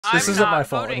This isn't my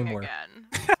fault voting anymore.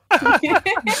 Again.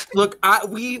 Look,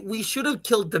 we should have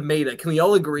killed Demeta. Can we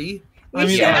all agree? I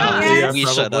mean, Yeah, we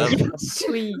should probably. have.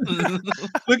 Sweet.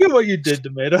 Look at what you did,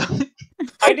 Tomato.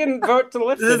 I didn't vote to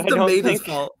lift This it. is I don't Demeta's think.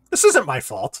 fault. This isn't my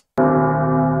fault.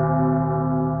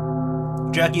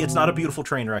 Jackie, it's not a beautiful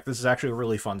train wreck. This is actually a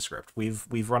really fun script.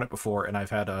 We've run it before, and I've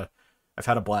had a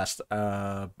blast.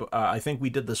 I think we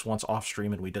did this once off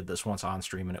stream, and we did this once on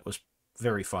stream, and it was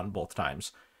very fun both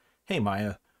times. Hey,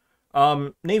 Maya.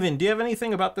 Navian, do you have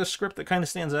anything about this script that kind of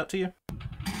stands out to you?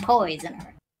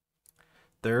 Poisoner.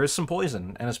 There is some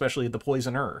poison, and especially the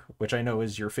poisoner, which I know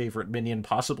is your favorite minion,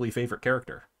 possibly favorite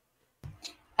character.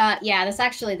 Yeah,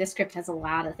 this script has a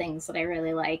lot of things that I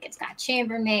really like. It's got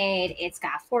chambermaid, it's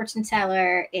got fortune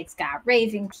teller, it's got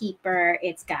raven keeper,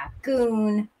 it's got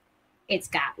goon, it's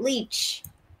got leech.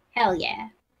 Hell yeah.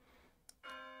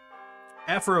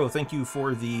 Afro, thank you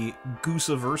for the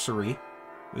Goose-iversary.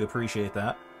 We appreciate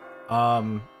that.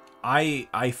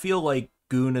 I feel like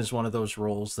goon is one of those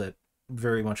roles that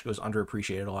very much goes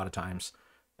underappreciated a lot of times.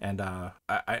 And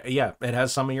yeah, it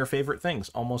has some of your favorite things,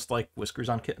 almost like Whiskers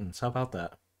on Kittens. How about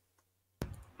that?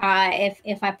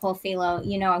 If I pull Philo,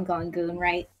 you know I'm going goon,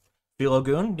 right? Philo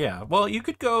goon? Yeah. Well, you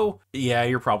could go... Yeah,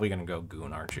 you're probably going to go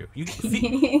goon, aren't you?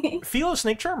 Philo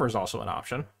Snake Charmer is also an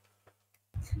option.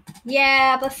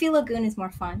 Yeah, but Philo goon is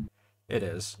more fun. It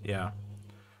is, yeah.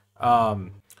 All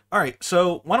right,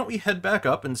 so why don't we head back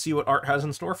up and see what Art has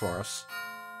in store for us?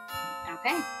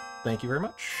 Okay. Thank you very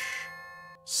much.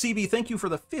 CB, thank you for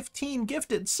the 15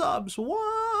 gifted subs.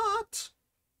 What?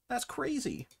 That's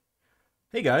crazy.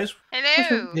 Hey, guys.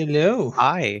 Hello. Hello.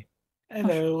 Hi.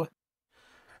 Hello.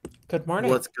 Good morning.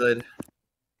 What's good?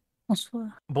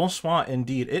 Bonsoir. Bonsoir,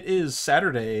 indeed. It is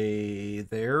Saturday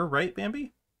there, right,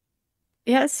 Bambi?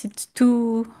 Yes, it's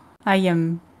 2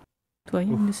 a.m. 2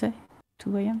 a.m. you say?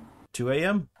 2 a.m. 2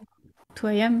 a.m.? 2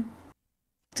 a.m.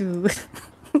 2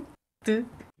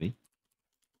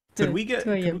 Could we get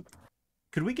 2 a.m.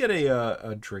 could we get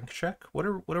a drink check? What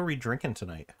are we drinking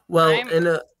tonight? Well, I'm- in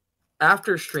a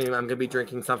after stream, I'm gonna be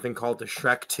drinking something called the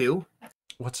Shrek 2.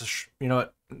 What's you know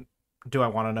what? Do I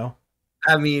want to know?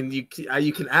 I mean, you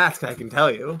can ask. I can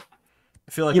tell you.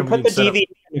 I feel like You I'm put being the set up. DVD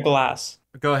in the glass.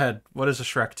 Go ahead. What is a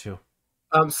Shrek 2?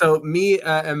 So me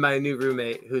and my new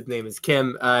roommate, whose name is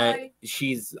Kim,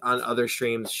 she's on other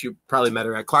streams. You probably met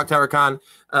her at Clock Tower Con.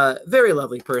 Very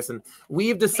lovely person.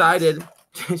 We've decided.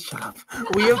 Shut up.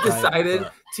 We have decided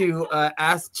to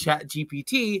ask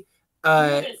ChatGPT.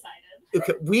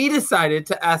 We decided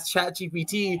to ask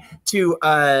ChatGPT to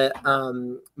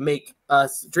make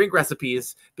us drink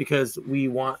recipes because we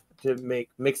want to make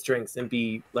mixed drinks and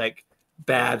be like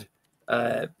bad,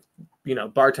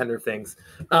 bartender things.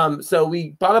 So we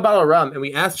bought a bottle of rum and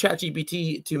we asked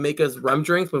ChatGPT to make us rum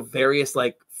drinks with various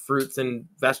like fruits and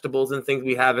vegetables and things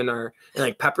we have in our and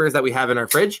like peppers that we have in our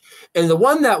fridge. And the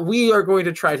one that we are going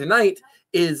to try tonight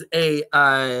is a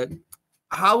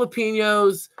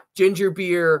jalapenos, ginger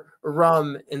beer,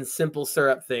 rum, and simple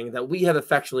syrup thing that we have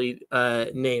affectionately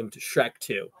named Shrek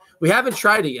 2. We haven't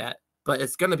tried it yet, but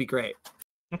it's going to be great.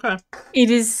 Okay. It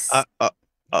is...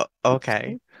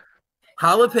 Okay.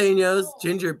 Jalapenos,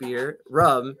 ginger beer,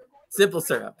 rum, simple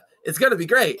syrup. It's going to be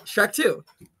great. Shrek 2.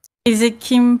 Is it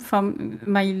Kim from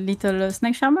My Little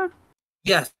Snake Charmer?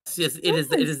 Yes, it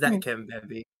is that Kim,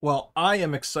 Bambi. Well, I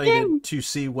am excited to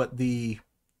see what the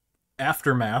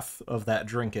aftermath of that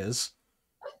drink is.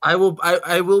 I will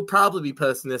probably be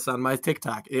posting this on my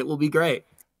TikTok. It will be great.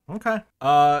 Okay.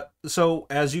 So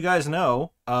as you guys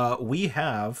know, we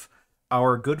have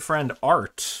our good friend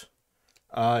Art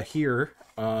here.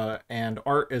 And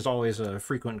Art is always a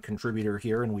frequent contributor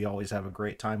here, and we always have a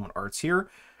great time when Art's here.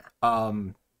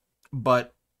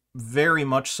 But very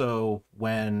much so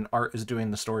when Art is doing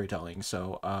the storytelling.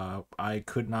 So I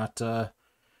could not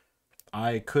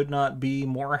be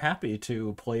more happy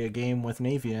to play a game with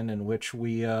Navian in which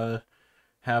we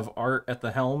have Art at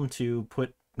the helm to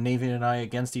put Navian and I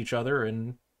against each other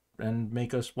and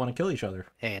make us want to kill each other.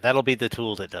 Hey, that'll be the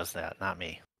tool that does that, not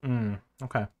me.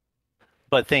 Okay.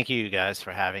 But thank you guys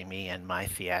for having me and my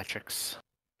theatrics.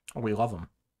 We love them.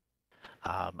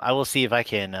 I will see if I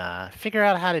can figure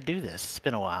out how to do this. It's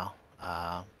been a while.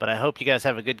 But I hope you guys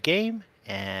have a good game,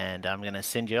 and I'm going to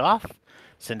send you off,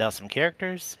 send out some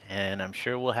characters, and I'm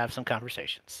sure we'll have some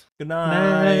conversations. Good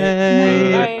night.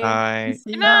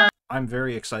 Good night. I'm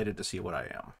very excited to see what I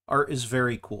am. Art is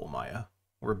very cool, Maya.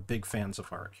 We're big fans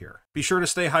of Art here. Be sure to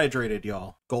stay hydrated,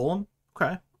 y'all. Golem?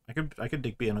 Okay. I could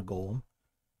dig being a golem.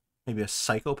 Maybe a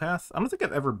psychopath? I don't think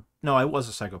I've ever... No, I was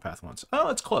a psychopath once. Oh,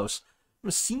 it's close. I'm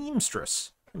a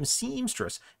seamstress.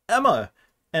 Emma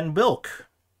and Bilk.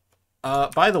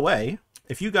 By the way,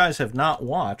 if you guys have not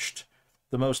watched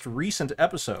the most recent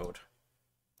episode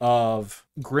of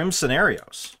Grim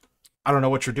Scenarios, I don't know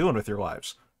what you're doing with your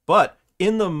lives. But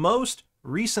in the most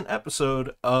recent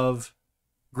episode of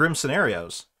Grim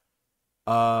Scenarios,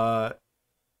 Emma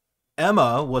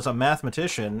was a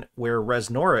mathematician where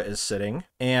Resnora is sitting,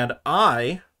 and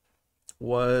I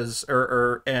was,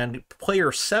 and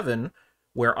player 7,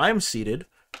 where I'm seated,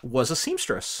 was a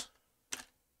seamstress.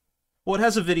 Well, it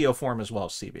has a video form as well,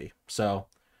 CB. So,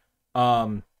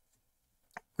 Grim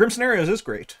Scenarios is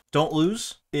great. Don't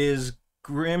Lose is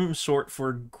Grim short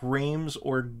for Grames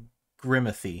or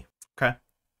Grimathy. Okay.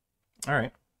 All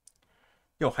right.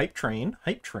 Yo, hype train.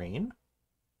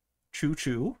 Choo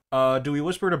choo. Do we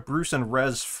whisper to Bruce and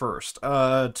Rez first?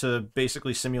 To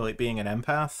basically simulate being an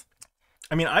empath?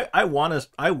 I mean, I want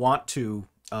to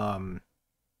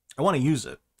use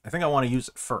it. I think I want to use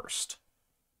it first.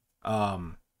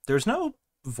 There's no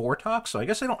Vortox, so I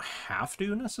guess I don't have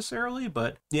to necessarily,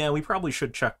 but yeah, we probably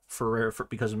should check for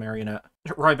because of Marionette.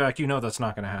 Ryback, you know that's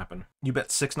not going to happen. You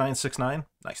bet 6969?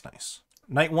 Nice.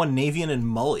 Night 1, Navian and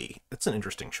Mully. That's an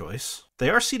interesting choice. They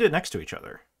are seated next to each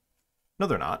other. No,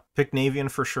 they're not. Pick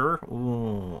Navian for sure.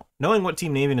 Ooh. Knowing what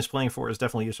team Navian is playing for is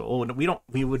definitely useful. Oh,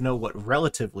 we would know what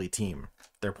relatively team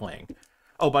they're playing.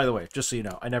 Oh, by the way, just so you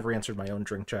know, I never answered my own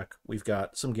drink check. We've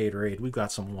got some Gatorade. We've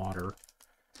got some water.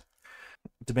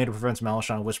 Tomato prevents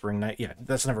Malishon Whispering Night. Yeah,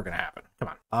 that's never going to happen. Come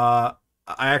on.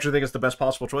 I actually think it's the best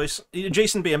possible choice.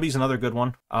 Jason Bambi's another good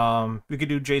one. We could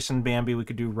do Jason Bambi. We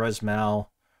could do Res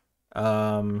Mal.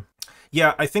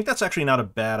 Yeah, I think that's actually not a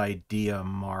bad idea,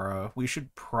 Mara. We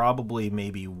should probably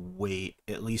maybe wait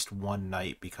at least one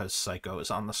night because Psycho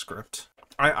is on the script.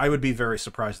 I would be very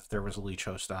surprised if there was a leech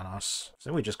host on us.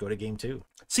 So we just go to game 2.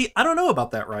 See, I don't know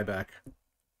about that, Ryback.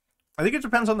 I think it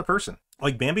depends on the person.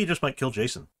 Like, Bambi just might kill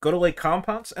Jason. Go to Lake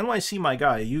Compounce? NYC, my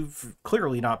guy, you've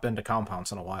clearly not been to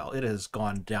Compounce in a while. It has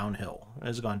gone downhill. It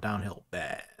has gone downhill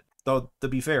bad. Though, to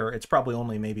be fair, it's probably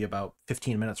only maybe about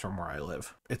 15 minutes from where I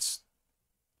live.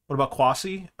 What about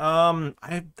Quasi?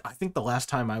 I think the last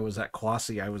time I was at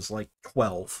Quasi, I was like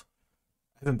 12.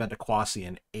 I haven't been to Quasi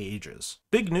in ages.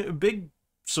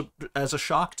 So, as a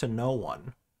shock to no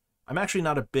one, I'm actually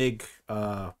not a big,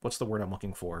 what's the word I'm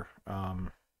looking for?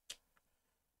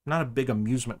 Not a big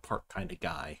amusement park kind of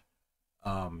guy.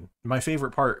 My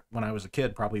favorite part when I was a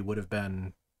kid probably would have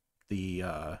been the,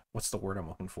 what's the word I'm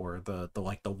looking for?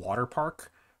 The water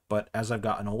park. But as I've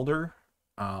gotten older,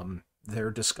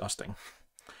 they're disgusting.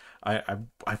 I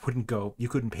wouldn't go, you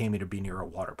couldn't pay me to be near a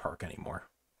water park anymore.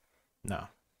 No.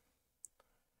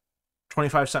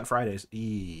 25-cent Fridays.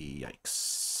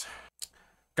 Yikes.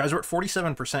 Guys, we're at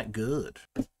 47% good.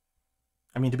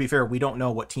 I mean, to be fair, we don't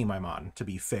know what team I'm on, to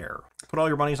be fair. Put all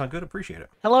your monies on good, appreciate it.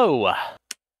 Hello.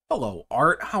 Hello,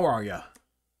 Art. How are you?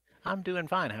 I'm doing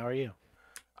fine. How are you?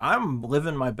 I'm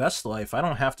living my best life. I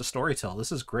don't have to storytell.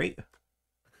 This is great.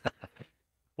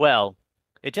 Well,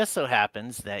 it just so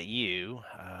happens that you,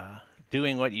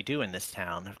 doing what you do in this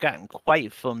town, have gotten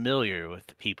quite familiar with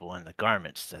the people and the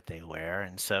garments that they wear,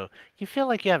 and so you feel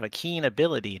like you have a keen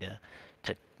ability to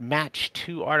match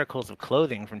two articles of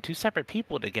clothing from two separate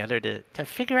people together to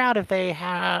figure out if they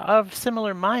have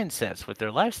similar mindsets with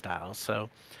their lifestyles. So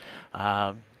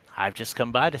I've just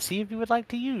come by to see if you would like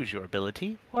to use your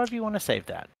ability, or if you want to save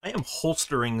that. I am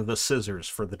holstering the scissors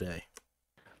for the day.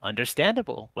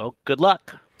 Understandable. Well, good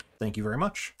luck. Thank you very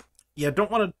much. Yeah, don't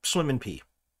want to swim and pee.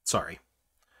 Sorry.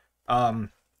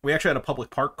 We actually had a public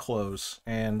park close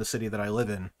in the city that I live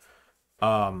in.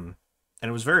 And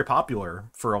it was very popular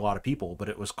for a lot of people, but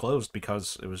it was closed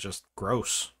because it was just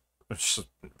gross. It was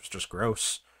just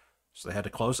gross. So they had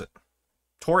to close it.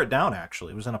 Tore it down,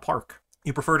 actually. It was in a park.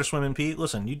 You prefer to swim and pee?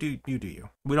 Listen, you do you.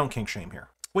 We don't kink shame here.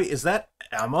 Wait, is that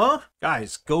Emma?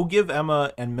 Guys, go give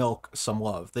Emma and Milk some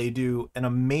love. They do an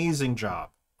amazing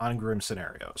job on Grim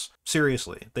Scenarios.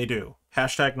 Seriously, they do.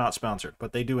 Hashtag not sponsored,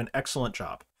 but they do an excellent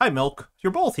job. Hi, Milk.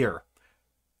 You're both here.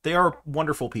 They are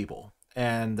wonderful people,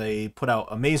 and they put out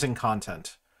amazing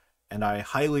content. And I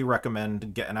highly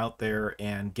recommend getting out there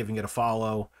and giving it a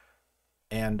follow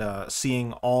and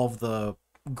seeing all of the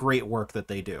great work that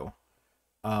they do.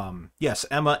 Yes,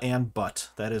 Emma and Butt.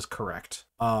 That is correct.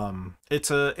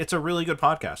 It's a really good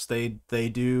podcast. They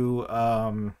do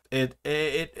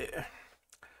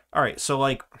all right, so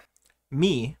like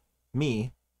me,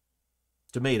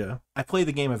 Demeta, I play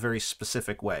the game a very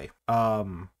specific way.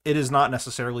 It is not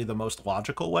necessarily the most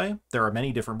logical way. There are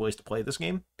many different ways to play this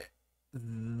game.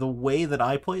 The way that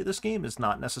I play this game is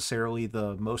not necessarily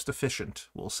the most efficient,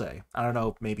 we'll say. I don't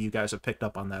know, maybe you guys have picked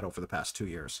up on that over the past 2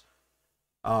 years.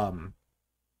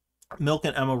 Milk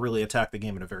and Emma really attack the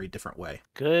game in a very different way.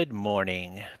 Good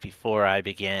morning. Before I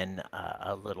begin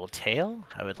a little tale,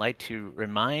 I would like to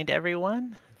remind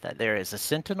everyone that there is a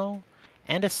sentinel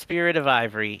and a spirit of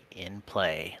ivory in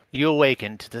play. You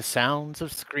awaken to the sounds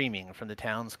of screaming from the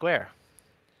town square.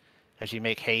 As you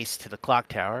make haste to the clock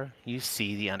tower, you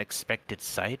see the unexpected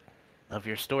sight of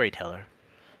your storyteller,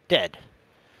 dead,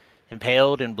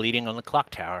 impaled and bleeding on the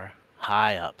clock tower,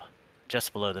 high up,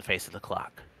 just below the face of the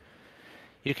clock.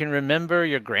 You can remember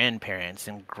your grandparents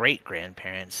and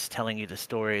great-grandparents telling you the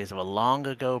stories of a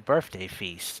long-ago birthday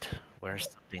feast where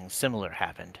something similar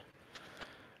happened.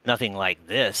 Nothing like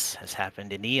this has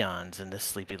happened in eons in this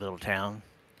sleepy little town.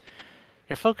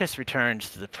 Your focus returns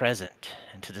to the present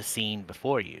and to the scene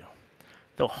before you.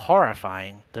 Though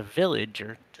horrifying, the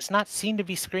villager does not seem to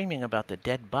be screaming about the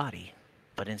dead body,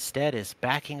 but instead is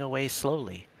backing away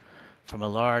slowly from a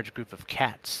large group of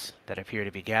cats that appear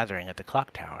to be gathering at the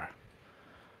clock tower.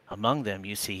 Among them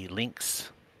you see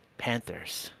lynx,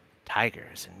 panthers,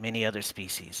 tigers, and many other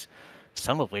species,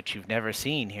 some of which you've never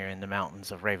seen here in the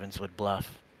mountains of Ravenswood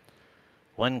Bluff.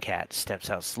 One cat steps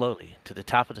out slowly to the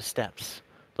top of the steps,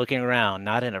 looking around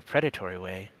not in a predatory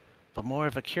way, but more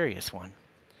of a curious one.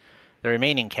 The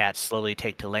remaining cats slowly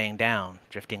take to laying down,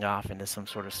 drifting off into some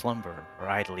sort of slumber or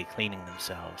idly cleaning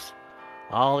themselves.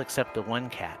 All except the one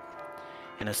cat.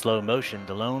 In a slow motion,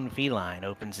 the lone feline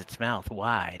opens its mouth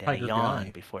wide in a Tiger yawn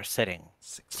guy. before settling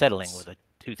with a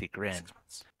toothy grin.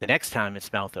 The next time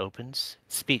its mouth opens,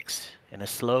 it speaks in a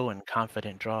slow and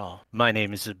confident drawl. My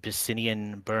name is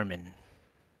Abyssinian Berman.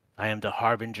 I am the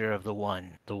harbinger of the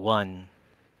One. The One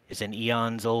is an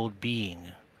eons-old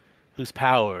being whose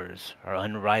powers are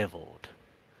unrivaled.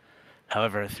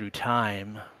 However, through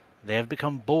time, they have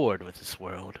become bored with this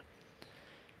world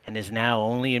and is now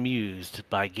only amused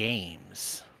by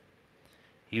games.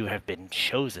 You have been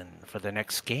chosen for the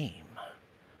next game.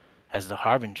 As the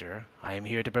Harbinger, I am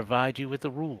here to provide you with the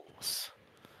rules.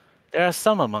 There are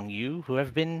some among you who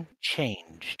have been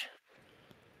changed.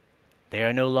 They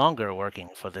are no longer working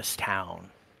for this town.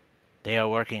 They are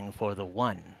working for the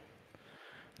One.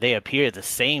 They appear the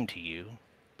same to you,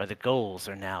 but the goals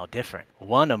are now different.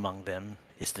 One among them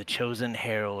is the chosen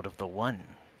herald of the One.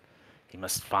 You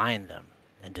must find them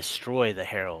and destroy the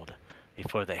herald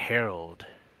before the herald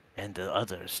and the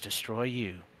others destroy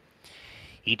you.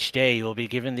 Each day you will be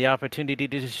given the opportunity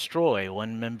to destroy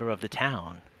one member of the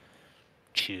town.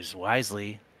 Choose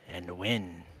wisely and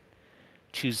win.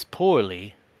 Choose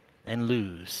poorly and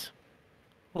lose,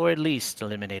 or at least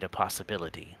eliminate a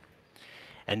possibility.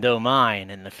 And though mine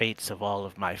and the fates of all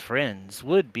of my friends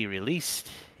would be released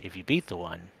if you beat the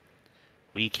One,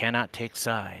 we cannot take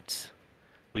sides.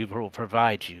 We will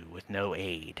provide you with no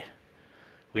aid.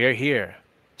 We are here,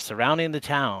 surrounding the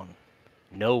town.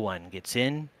 No one gets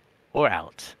in or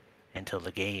out until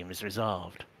the game is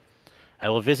resolved. I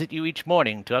will visit you each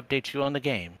morning to update you on the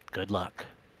game. Good luck.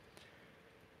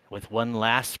 With one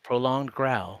last prolonged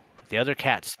growl, the other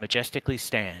cats majestically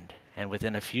stand, and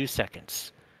within a few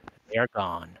seconds, they are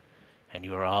gone, and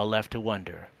you are all left to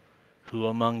wonder who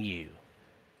among you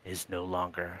is no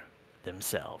longer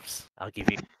themselves. I'll give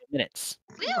you 2 minutes.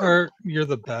 You're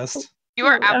the best. You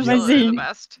are absolutely the Amazing.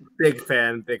 best. Big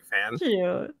fan, big fan.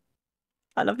 Cute.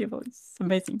 I love your voice.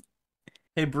 Amazing.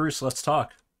 Hey, Bruce, let's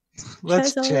talk.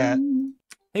 Let's chat.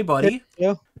 Hey, buddy.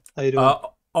 Yeah. How you doing?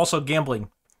 Also, gambling.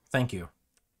 Thank you.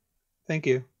 Thank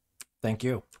you. Thank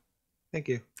you. Thank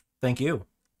you. Thank you.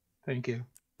 Thank you.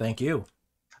 Thank you.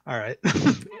 All right.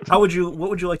 What would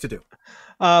you like to do?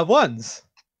 Ones.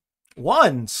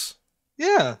 Ones.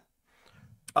 Yeah.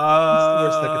 What's the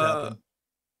worst that could happen?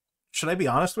 Should I be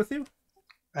honest with you?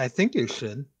 I think you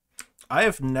should. I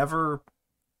have never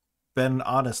been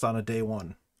honest on a day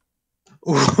one.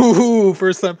 Ooh,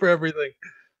 first time for everything.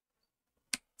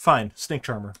 Fine, Snake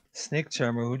Charmer. Snake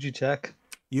Charmer, who'd you check?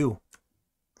 You.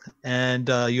 And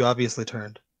you obviously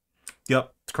turned.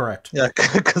 Yep, correct. Yeah,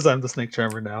 because I'm the Snake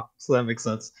Charmer now, so that makes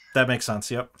sense. That makes sense.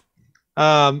 Yep.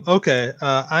 Okay.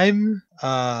 I'm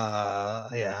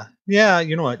yeah,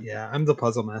 you know what? Yeah, I'm the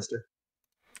puzzle master.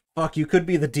 Fuck, you could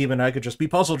be the demon. I could just be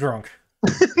puzzle drunk.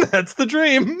 That's the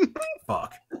dream.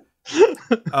 Fuck.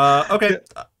 Okay.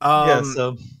 Yeah,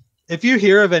 so if you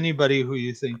hear of anybody who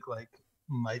you think like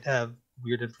might have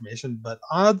weird information, but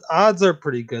odds are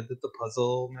pretty good that the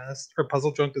puzzle master or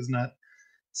puzzle drunk is not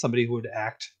somebody who would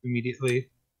act immediately.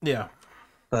 Yeah.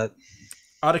 But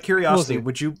out of curiosity,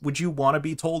 we'll would you want to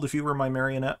be told if you were my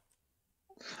marionette?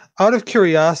 Out of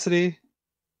curiosity,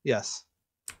 yes.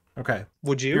 Okay.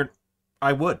 Would you?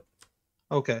 I would.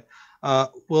 Okay.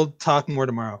 We'll talk more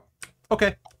tomorrow.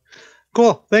 Okay.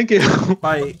 Cool. Thank you.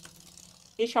 Bye.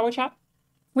 Hey, shall we chat?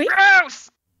 Oui. Gross!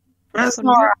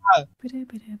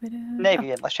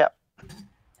 Navy, let's chat.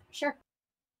 Sure.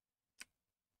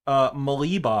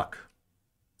 Malibok.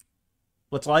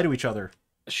 Let's lie to each other.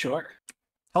 Sure.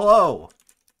 Hello.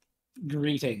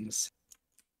 Greetings.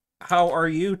 How are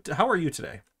you? How are you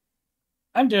today?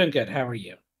 I'm doing good. How are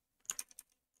you?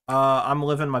 I'm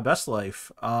living my best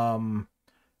life.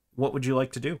 What would you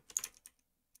like to do?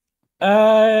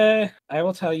 I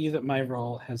will tell you that my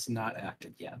role has not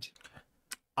acted yet.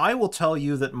 I will tell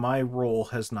you that my role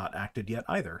has not acted yet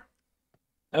either.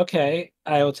 Okay,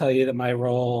 I will tell you that my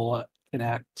role can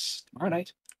act tomorrow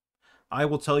night. I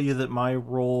will tell you that my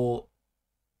role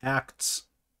acts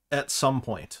at some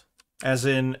point. As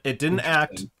in, it didn't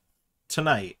act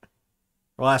tonight,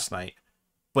 or last night,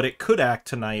 but it could act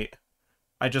tonight.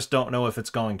 I just don't know if it's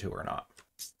going to or not.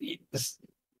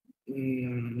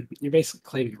 You're basically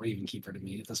claiming Ravenkeeper to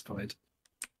me at this point.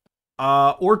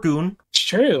 Or Goon. It's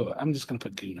true. I'm just gonna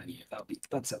put Goon on you.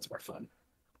 That sounds more fun.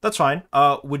 That's fine.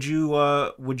 Would you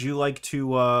like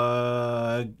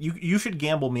to, you should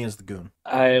gamble me as the Goon.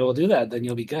 I will do that, then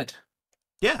you'll be good.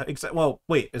 Yeah, exactly. Well,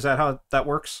 wait, is that how that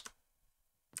works?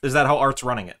 Is that how Art's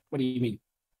running it? What do you mean?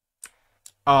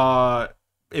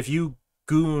 If you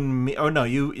Goon me, oh no,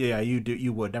 you do,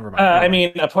 you would, never mind. I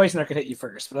mean, a poisoner could hit you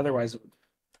first, but otherwise it would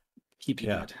keep you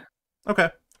good. Okay.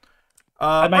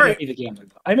 I might not be the gambler,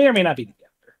 though. I may or may not be the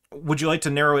gambler. Would you like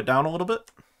to narrow it down a little bit?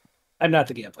 I'm not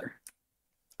the gambler.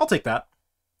 I'll take that.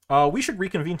 We should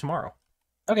reconvene tomorrow.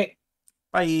 Okay.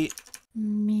 Bye.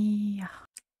 Mia.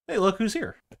 Hey, look who's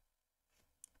here.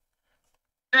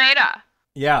 Rada,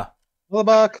 Yeah, Hello,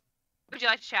 Buck. would you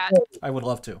like to chat? I would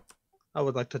love to. I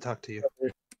would like to talk to you.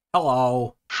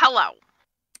 Hello. Hello.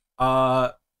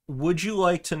 Would you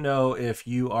like to know if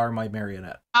you are my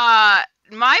marionette?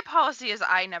 My policy is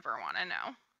I never want to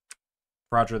know.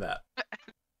 Roger that.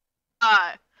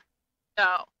 So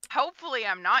hopefully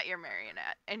I'm not your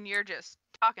marionette and you're just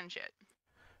talking shit.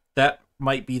 That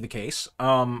might be the case.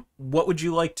 What would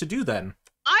you like to do then?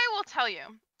 I will tell you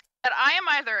that I am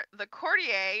either the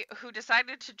courtier who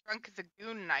decided to drunk the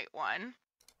Goon Night one,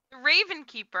 the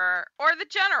Ravenkeeper, or the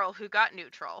general who got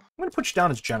neutral. I'm going to put you down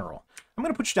as general. You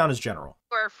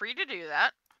You are free to do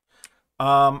that.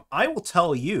 I will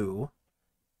tell you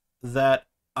that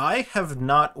I have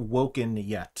not woken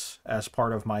yet as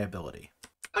part of my ability.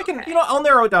 I can, I'll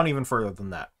narrow it down even further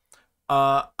than that.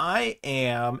 I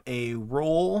am a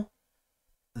role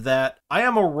that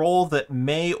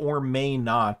may or may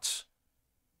not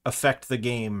affect the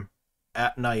game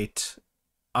at night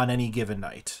on any given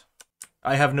night.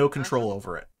 I have no control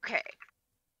over it. Okay.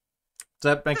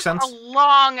 Does that make sense? A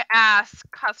long ass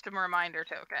custom reminder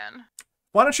token.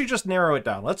 Why don't you just narrow it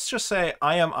down? Let's just say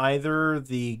I am either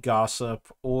the Gossip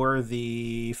or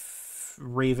the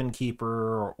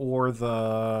Ravenkeeper or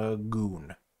the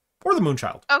Goon or the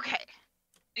Moonchild. Okay.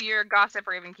 Your Gossip,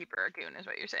 Ravenkeeper, or Goon is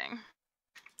what you're saying.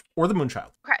 Or the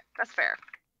Moonchild. Okay, that's fair.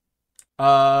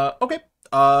 Okay.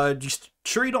 Just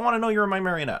sure you don't want to know you're my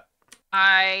marionette?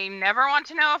 I never want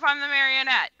to know if I'm the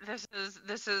marionette.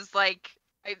 This is like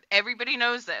everybody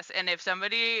knows this, and if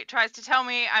somebody tries to tell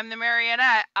me I'm the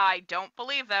marionette, I don't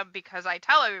believe them because I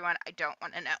tell everyone I don't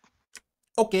want to know.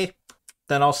 Okay.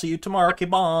 Then I'll see you tomorrow. Okay,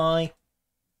 bye.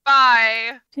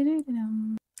 Bye.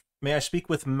 May I speak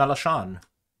with Melashan?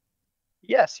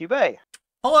 Yes, you may.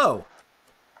 Hello.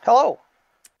 Hello.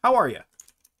 How are you?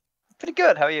 Pretty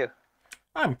good. How are you?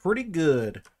 I'm pretty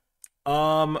good.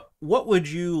 What would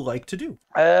you like to do?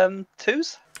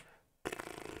 Twos?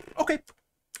 Okay.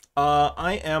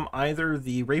 I am either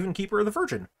the Ravenkeeper or the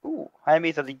Virgin. Ooh, I am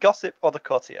either the Gossip or the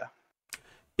Courtier.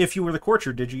 If you were the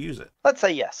Courtier, did you use it? Let's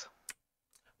say yes.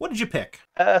 What did you pick?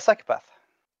 Psychopath.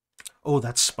 Oh,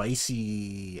 that's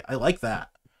spicy. I like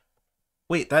that.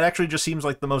 Wait, that actually just seems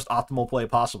like the most optimal play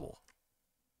possible.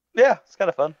 Yeah, it's kind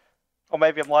of fun. Or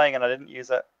maybe I'm lying and I didn't use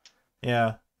it.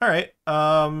 Yeah. All right.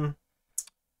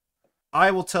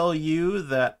 I will tell you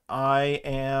that I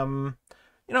am.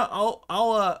 I'm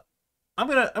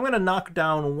gonna knock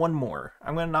down one more.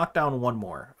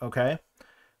 Okay.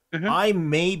 Mm-hmm. I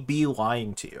may be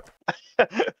lying to you.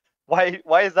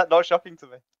 Why is that not shocking to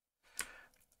me?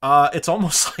 It's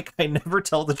almost like I never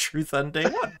tell the truth on day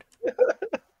one.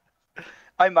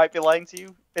 I might be lying to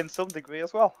you in some degree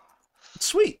as well.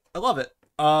 Sweet. I love it.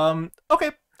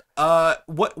 Okay.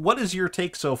 What is your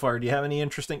take so far? Do you have any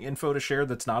interesting info to share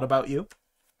that's not about you?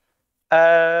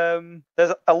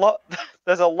 There's a lot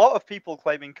of people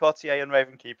claiming Courtier and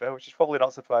Ravenkeeper, which is probably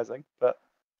not surprising, but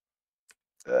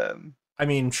I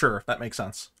mean, sure, that makes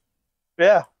sense.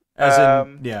 Yeah.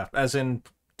 As in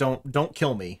don't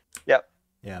kill me. Yep.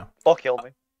 Yeah. Or kill me,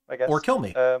 I guess. Or kill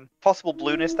me. Possible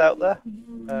balloonist out there.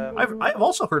 I've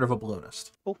also heard of a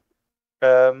balloonist. Cool.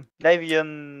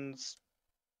 Navian's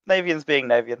being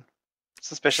Navian.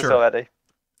 Suspicious Sure. already.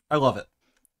 I love it.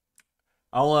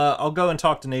 I'll go and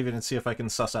talk to Navian and see if I can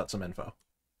suss out some info.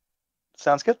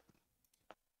 Sounds good.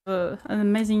 An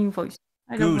amazing voice.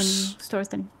 I love when Goose. you start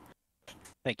telling.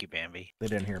 Thank you, Bambi. They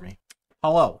didn't hear me.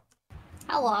 Hello.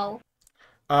 Hello.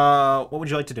 What would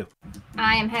you like to do?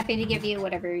 I am happy to give you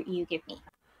whatever you give me.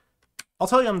 I'll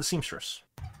tell you I'm the seamstress.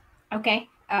 Okay.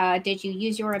 Did you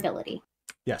use your ability?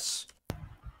 Yes.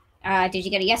 Did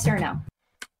you get a yes or a no?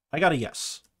 I got a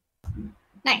yes.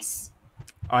 Nice.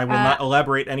 I will not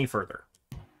elaborate any further.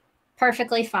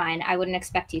 Perfectly fine. I wouldn't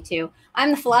expect you to.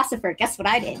 I'm the philosopher. Guess what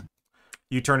I did?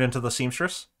 You turned into the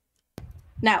seamstress?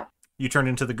 No. You turned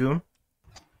into the goon?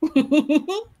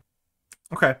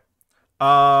 Okay.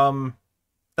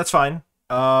 That's fine.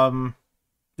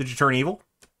 Did you turn evil?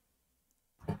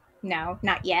 No,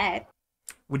 not yet.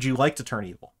 Would you like to turn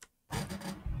evil?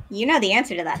 You know the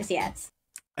answer to that is yes.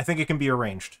 I think it can be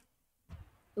arranged.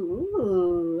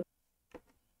 Ooh.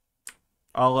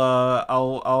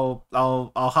 I'll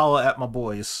holla at my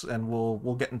boys and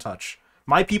we'll get in touch.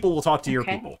 My people will talk to your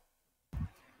people.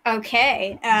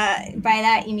 Okay. By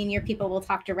that you mean your people will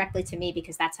talk directly to me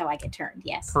because that's how I get turned.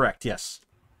 Yes. Correct. Yes.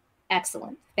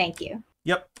 Excellent. Thank you.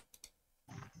 Yep.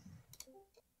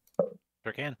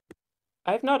 Sure can.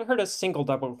 I've not heard a single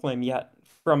double claim yet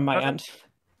from my end.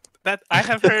 That I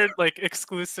have heard like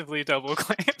exclusively double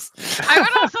claims. I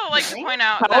would also like to point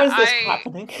out How is that this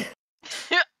happening?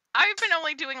 I've been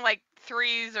only doing like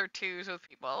 3s or 2s with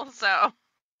people, so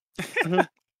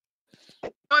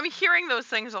I'm hearing those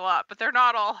things a lot, but they're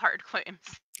not all hard claims.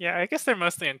 Yeah, I guess they're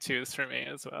mostly in 2s for me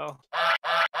as well.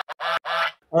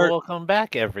 Welcome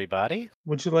back, everybody.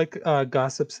 Would you like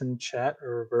gossips in chat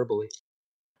or verbally?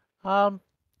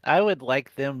 I would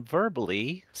like them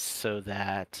verbally so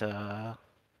that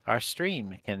our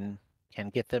stream can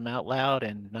get them out loud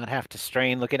and not have to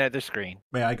strain looking at the screen.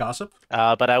 May I gossip?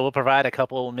 But I will provide a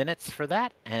couple minutes for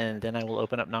that, and then I will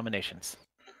open up nominations.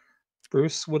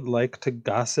 Bruce would like to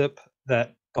gossip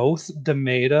that both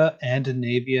Demeta and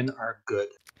Navian are good.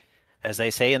 As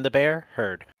they say in the bear,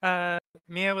 heard.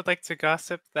 Mia would like to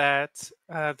gossip that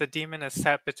the demon is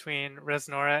sat between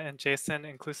Resnora and Jason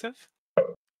inclusive.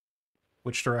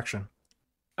 Which direction?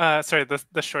 Sorry,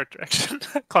 the short direction.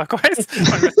 Clockwise.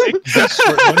 My mistake.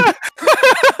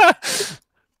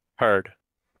 Heard.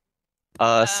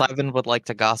 Simon would like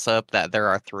to gossip that there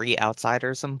are 3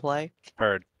 outsiders in play.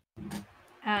 Heard.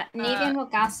 Navian will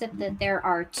gossip that there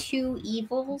are 2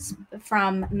 evils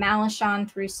from Malachon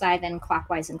through Scythen,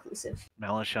 clockwise inclusive.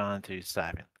 Malachon to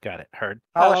Simon. Got it. Heard.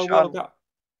 Hello, Hello, go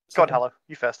on, hello.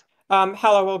 You first.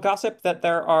 Hello will gossip that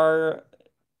there are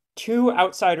 2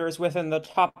 outsiders within the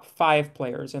top 5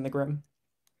 players in the Grim,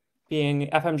 being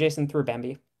FM Jason through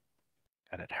Bambi.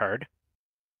 Got it. Heard.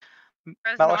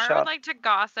 Resnora would like to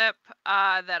gossip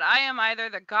that I am either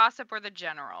the gossip or the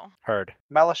general. Heard.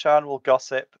 Malachon will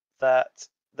gossip that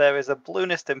there is a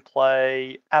Balloonist in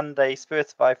play and a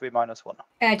Spirit of Ivory -1.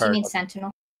 Do you mean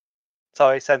Sentinel?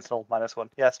 Sorry, Sentinel -1.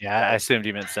 Yes. Yeah, I assumed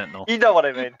you meant Sentinel. You know what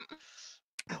I mean.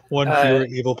 One fewer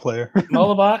evil player.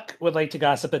 Molobok would like to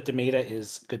gossip that Demeta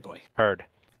is good boy. Heard.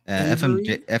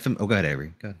 FM. Oh, go ahead,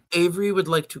 Avery. Go ahead. Avery would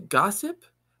like to gossip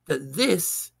that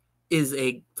this is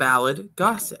a valid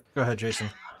gossip. Go ahead, Jason.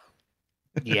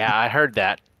 Yeah, I heard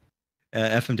that.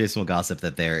 FM Jason will gossip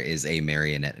that there is a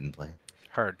marionette in play.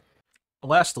 Heard.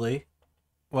 Lastly,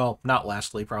 well, not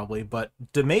lastly probably, but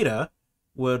Demeta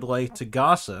would like to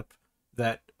gossip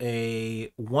that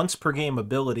a once per game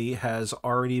ability has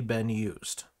already been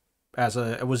used.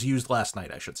 It was used last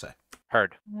night, I should say.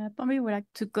 Heard. Bambi would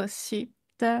like to gossip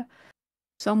that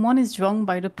someone is wrong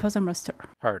by the puzzle master.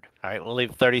 Heard. All right, we'll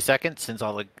leave 30 seconds since a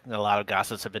lot of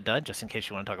gossips have been done, just in case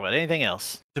you want to talk about anything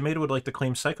else. Demeta would like to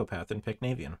claim Psychopath and pick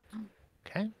Navian.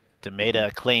 Okay.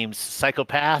 Demeta claims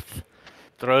Psychopath,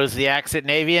 throws the axe at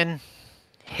Navian,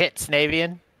 hits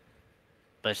Navian,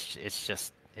 but it's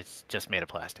just made of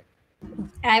plastic.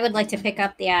 I would like to pick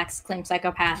up the axe, claim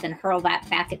Psychopath, and hurl that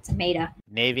back at Demeta.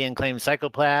 Navian claims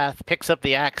Psychopath, picks up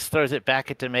the axe, throws it back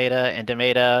at Demeta, and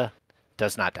Demeta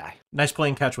does not die. Nice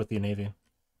playing catch with you, Navian.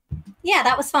 Yeah,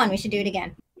 that was fun. We should do it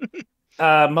again.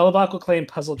 Molobok will claim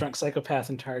Puzzle Drunk Psychopath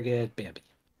and target Bambi.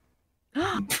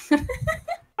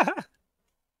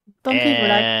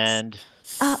 And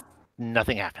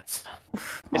nothing happens.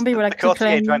 Bambi would like to Courtier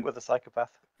claim drank with a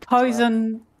psychopath.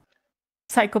 poison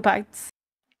psychopaths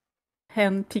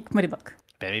and pick Molobok.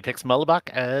 Bambi picks Molobok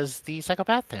as the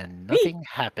Psychopath, and nothing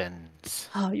happens.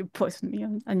 Oh, you poisoned me.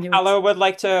 I knew it. Hello would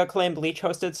like to claim Bleach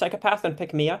hosted Psychopath and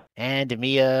pick Mia. And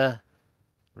Mia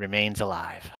remains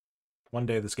alive. One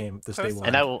day this day will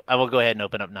And I will go ahead and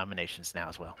open up nominations now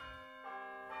as well.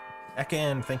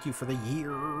 Ekin, thank you for the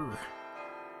year.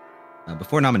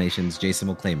 Before nominations, Jason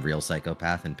will claim real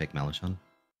psychopath and pick Malachon.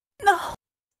 No.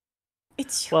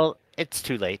 It's you. Well, it's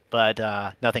too late, but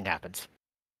nothing happens.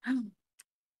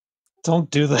 Don't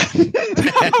do that.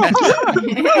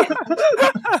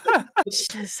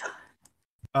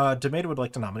 Tomato would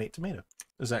like to nominate Tomato.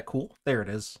 Is that cool? There it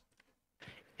is.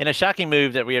 In a shocking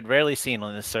move that we had rarely seen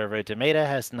on this server, Tomato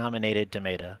has nominated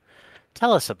Tomato.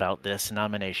 Tell us about this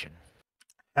nomination.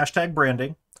 Hashtag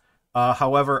branding.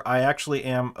 However, I actually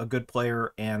am a good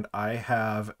player, and I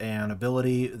have an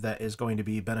ability that is going to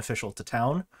be beneficial to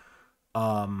town.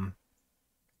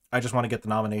 I just want to get the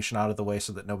nomination out of the way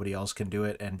so that nobody else can do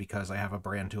it, and because I have a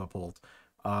brand to uphold.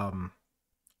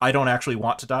 I don't actually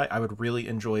want to die. I would really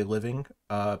enjoy living,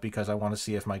 because I want to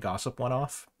see if my gossip went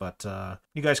off, but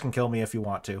you guys can kill me if you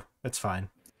want to. It's fine.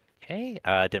 Okay,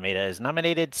 Tomato is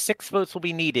nominated. 6 votes will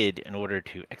be needed in order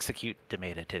to execute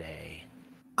Tomato today.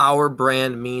 Our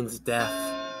brand means death.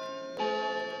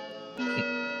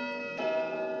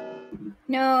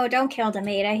 No, don't kill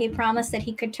Demeta. He promised that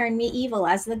he could turn me evil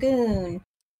as the goon.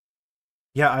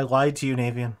 Yeah, I lied to you,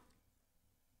 Navian.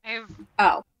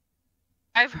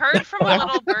 I've heard from a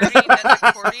little birdie that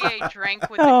the courtier drank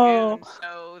with the goon,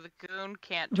 so the goon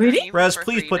can't turn evil Rez, for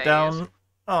please 3 put days. down.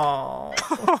 Oh.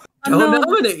 Don't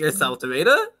nominate yourself,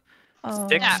 Tomato.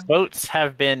 6 votes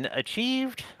have been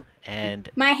achieved, and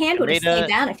My hand would have Tomato- stayed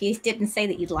down if you didn't say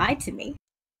that you lied to me.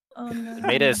 Oh no.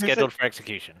 Tomato is scheduled for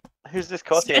execution. Who's this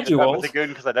courtier just back with the goon?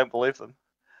 Because I don't believe them.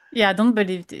 Yeah, I don't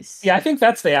believe this. Yeah, I think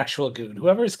that's the actual goon.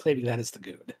 Whoever is claiming that is the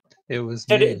goon. It was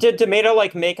Did Tomato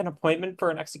like make an appointment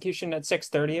for an execution at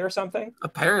 6:30 or something?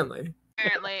 Apparently.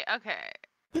 Apparently, okay.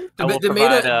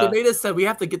 Demeta said we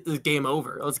have to get this game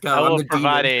over. Let's go. I I'm will the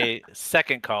provide demon. a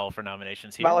second call for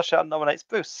nominations here. Malachon nominates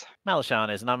Bruce. Malachon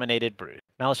has nominated Bruce.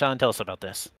 Malachon, tell us about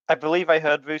this. I believe I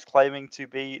heard Bruce claiming to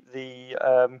be the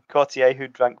courtier who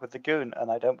drank with the goon,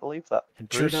 and I don't believe that. And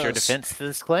Bruce, your defense to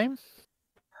this claim?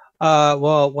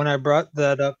 Well, when I brought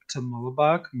that up to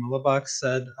Mullabach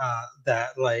said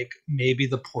that like maybe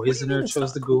the poisoner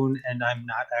chose the goon and I'm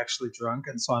not actually drunk,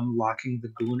 and so I'm locking the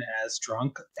goon as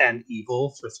drunk and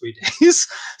evil for 3 days.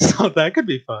 So that could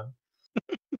be fun.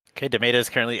 Okay, Tomato is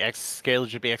currently scheduled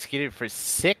to be executed for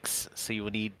 6, so you will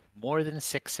need more than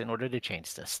 6 in order to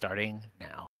change this, starting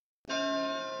now.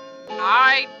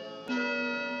 I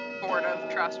sort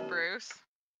of trust Bruce.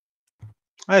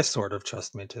 I sort of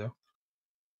trust me too.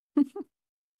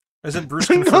 Isn't Bruce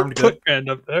confirmed good? Hand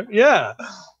up there. Yeah.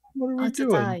 What are we It's a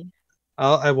doing? tie.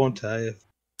 I won't tell you.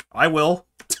 I will.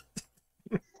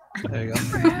 There you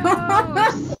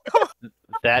go.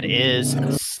 That is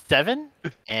 7,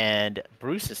 and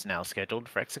Bruce is now scheduled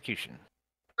for execution.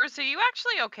 Bruce, are you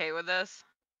actually okay with this?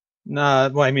 Nah,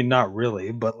 well, I mean, not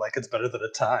really, but like it's better than a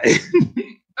tie.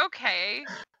 Okay.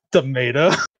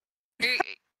 Tomato.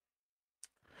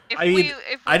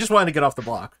 I just wanted to get off the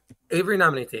block. Avery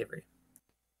nominates Avery.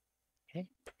 Okay.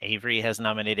 Avery has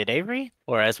nominated Avery,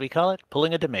 or as we call it,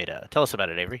 pulling a tomato. Tell us about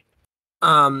it, Avery.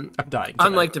 I'm dying.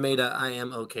 Unlike Demeta, I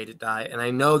am okay to die, and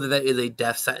I know that that is a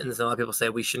death sentence. And a lot of people say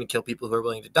we shouldn't kill people who are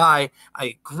willing to die.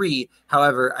 I agree.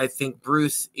 However, I think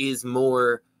Bruce is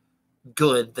more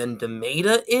good than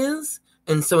Demeta is,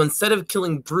 and so instead of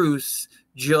killing Bruce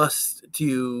just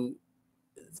to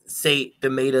sate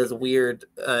Demeta's weird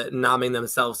nomming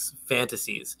themselves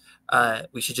fantasies,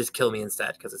 we should just kill me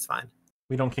instead because it's fine.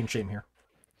 We don't king shame here.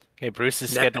 Okay, Bruce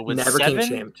is scheduled with never 7. king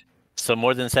shamed. So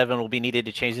more than 7 will be needed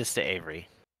to change this to Avery.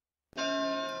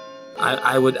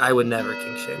 I would never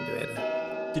king shame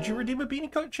Demeta. Did you redeem a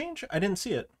beanie coat change? I didn't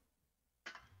see it.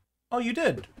 Oh, you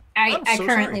did. I so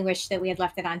currently sorry. wish that we had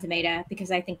left it on Tomato because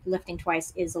I think lifting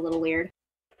twice is a little weird.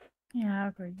 Yeah, I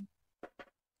agree.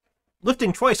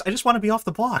 Lifting twice. I just want to be off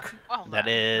the block. That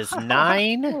is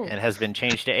 9 and has been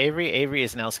changed to Avery. Avery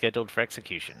is now scheduled for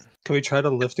execution. Can we try to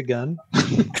lift again?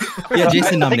 Yeah,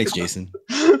 Jason nominates Jason.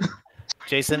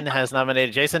 Jason has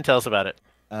nominated Jason. Tell us about it.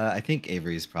 I think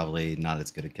Avery's probably not as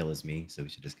good a kill as me, so we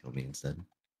should just kill me instead.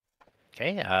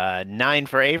 Okay, 9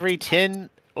 for Avery.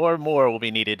 10 or more will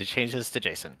be needed to change this to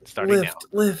Jason. Starting now.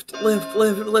 Lift. Everybody.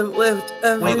 Oh,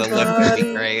 the lift would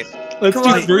be great. Let's Come do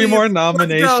on, 3 please. more Let's go.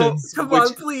 nominations. Come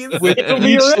on, please. With It'll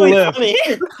be each really lift. funny.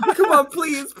 Come on,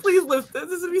 please lift this.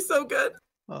 This would be so good.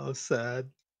 Oh, sad.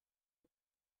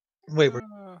 Wait, we're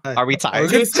Are we tied?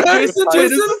 Jason. Wait, is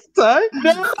this a tie?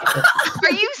 No.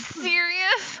 Are you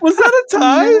serious? Was that a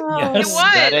tie? Yes. It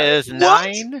was. That is What?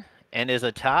 9 and is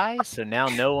a tie. So now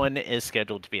no one is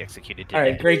scheduled to be executed today. All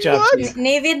right, great job. What? Steve.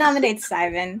 Navy nominates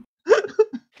Simon.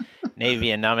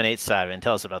 Navian nominates Simon.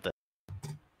 Tell us about this.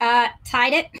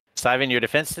 Tied it. Simon, your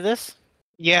defense to this?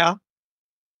 Yeah.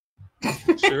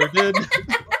 Sure did.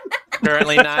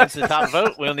 Currently 9's the top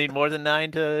vote. We'll need more than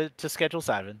 9 to schedule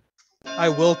Simon. I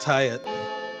will tie it.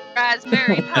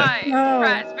 Raspberry pie. No.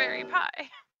 Raspberry pie.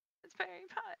 Raspberry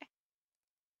pie.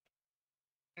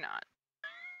 Not.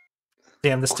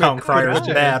 Damn, this town crier is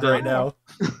mad right now.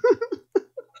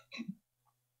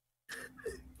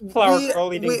 Flower We-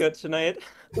 girl eating we- good tonight.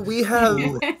 We have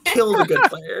killed a good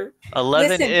player. 11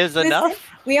 Listen, is listen. enough.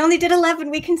 We only did 11.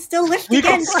 We can still lift We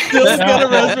again. can still get a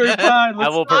Raspberry Pi. I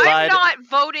will I'm provide. not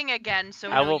voting again, so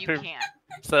I no, will you pro- can't.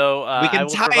 So we I can will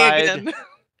tie provide. again.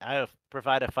 I will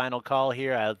provide a final call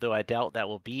here, though I doubt that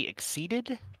will be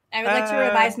exceeded. I would like to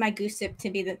revise my goose sip to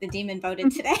be that the demon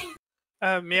voted today.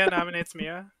 Mia nominates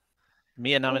Mia.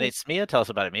 Mia nominates Mia. Tell us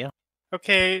about it, Mia.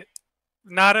 Okay,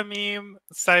 not a meme.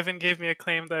 Sivan gave me a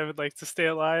claim that I would like to stay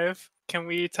alive. Can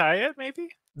we tie it, maybe?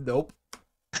 Nope.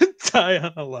 Tie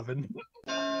on 11.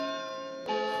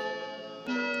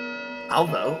 I'll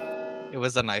vote. It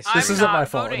was a nice. This I'm isn't not my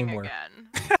fault voting anymore.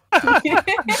 Again.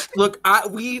 Look,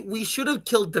 we should have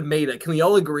killed Demeta. Can we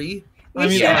all agree? I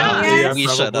mean, Yeah. We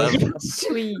should have.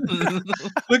 Sweet.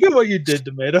 Look at what you did,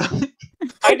 Tomato.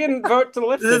 I didn't vote to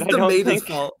lift This is it. I don't Demeta's think.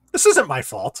 fault. This isn't my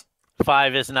fault.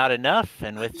 5 is not enough,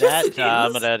 and with Yes, that, it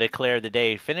I'm is. gonna declare the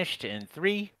day finished in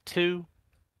 3, 2,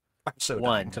 I'm so dying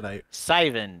 1. tonight.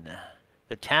 Sivan,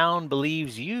 the town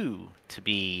believes you to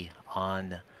be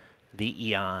on the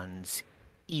Eon's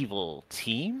evil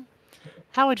team.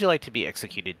 How would you like to be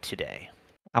executed today?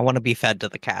 I want to be fed to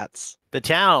the cats. The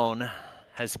town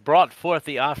has brought forth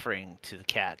the offering to the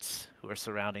cats who are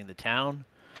surrounding the town.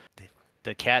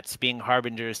 The cats, being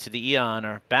harbingers to the Eon,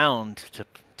 are bound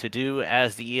to do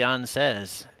as the Eon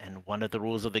says, and one of the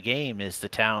rules of the game is the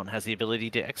town has the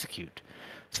ability to execute.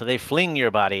 So they fling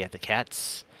your body at the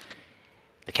cats.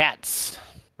 The cats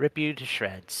rip you to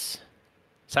shreds.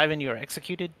 Sivan, you are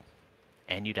executed,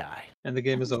 and you die. And the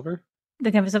game is over? The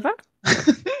game is over?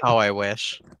 Oh, I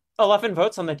wish. 11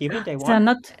 votes on the demon day Is that one.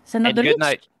 not, is that not And the good reach?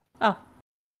 night. Oh,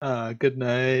 Good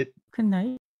night. good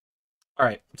night. All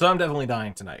right, so I'm definitely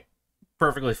dying tonight.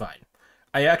 Perfectly fine.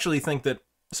 I actually think that.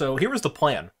 So here was the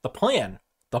plan. The plan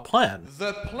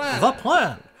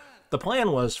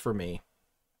was for me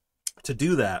to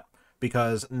do that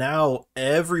because now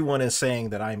everyone is saying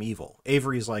that I'm evil.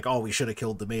 Avery's like, oh, we should have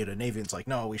killed Demeta. Navian's like,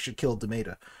 no, we should kill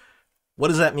Demeta. What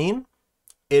does that mean?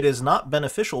 It is not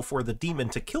beneficial for the demon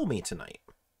to kill me tonight.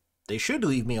 They should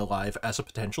leave me alive as a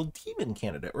potential demon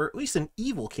candidate, or at least an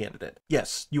evil candidate.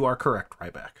 Yes, you are correct,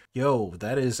 Ryback. Yo,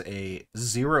 that is a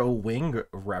Zero Wing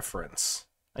reference.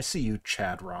 I see you,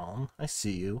 Chad Rollin. I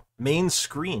see you. Main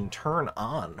screen, turn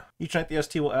on. Each night the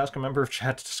ST will ask a member of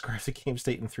chat to describe the game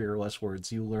state in 3 or less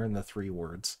words. You learn the 3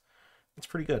 words. That's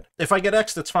pretty good. If I get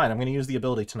X, that's fine. I'm going to use the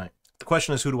ability tonight. The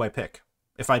question is, who do I pick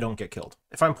if I don't get killed?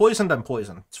 If I'm poisoned, I'm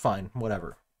poisoned. It's fine.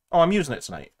 Whatever. Oh, I'm using it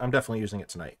tonight. I'm definitely using it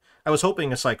tonight. I was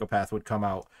hoping a psychopath would come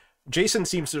out. Jason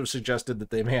seems to have suggested that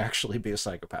they may actually be a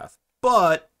psychopath.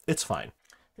 But it's fine.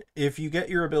 If you get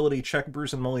your ability, check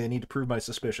Bruce and Mully. I need to prove my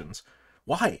suspicions.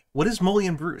 Why? What is Mully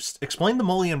and Bruce? Explain the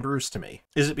Mully and Bruce to me.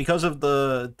 Is it because of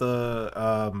the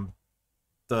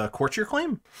courtier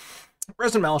claim?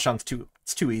 Rez and Malachon's too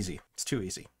easy. It's too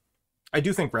easy. I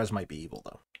do think Rez might be evil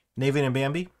though. Navian and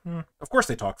Bambi? Of course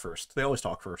they talk first. They always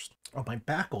talk first. Oh, my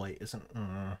backlight isn't...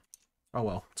 Oh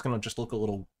well, it's gonna just look a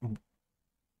little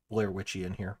Blair Witchy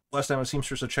in here. Last time a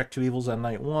Seamstress, I checked 2 evils on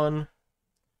night 1.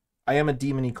 I am a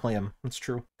demony clam. That's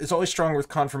true. It's always strong with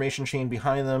confirmation chain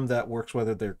behind them. That works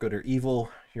whether they're good or evil.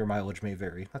 Your mileage may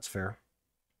vary. That's fair.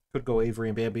 Could go Avery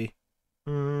and Bambi.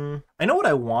 I know what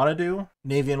I want to do.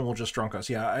 Navian will just drunk us.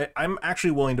 Yeah, I'm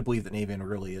actually willing to believe that Navian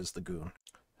really is the goon.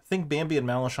 I think Bambi and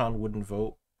Malachon wouldn't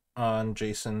vote on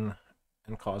Jason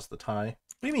and cause the tie.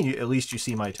 What do you mean, at least you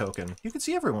see my token? You can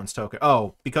see everyone's token.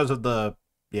 Oh, because of the...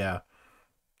 Yeah.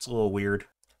 It's a little weird.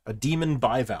 A demon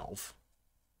bivalve.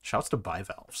 Shouts to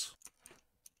bivalves.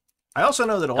 I also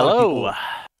know that a lot of people...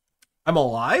 I'm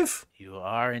alive? You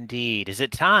are indeed. Is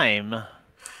it time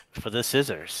for the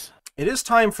scissors? It is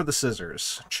time for the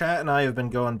scissors. Chat and I have been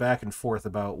going back and forth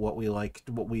about what we like,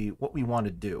 what we want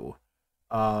to do.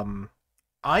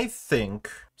 I think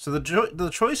so. The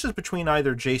choice is between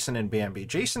either Jason and Bambi.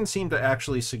 Jason seemed to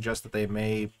actually suggest that they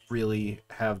may really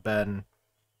have been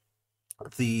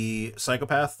the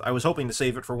psychopath. I was hoping to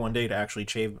save it for one day to actually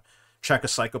check a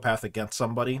psychopath against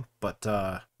somebody, but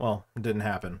well, it didn't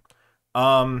happen.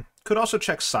 Could also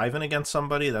check Sivan against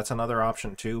somebody. That's another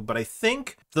option too. But I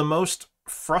think the most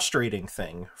frustrating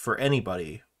thing for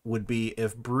anybody would be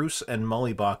if Bruce and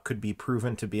Mullibach could be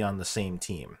proven to be on the same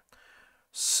team.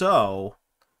 So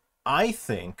I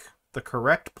think the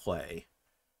correct play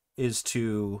is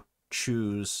to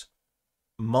choose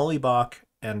Mullibach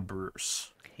and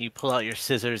Bruce. You pull out your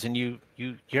scissors and you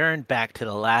yearn back to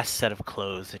the last set of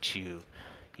clothes that you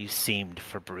seamed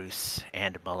for Bruce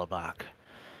and Mullibok.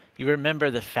 You remember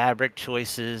the fabric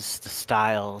choices, the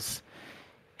styles,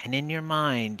 and in your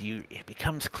mind, it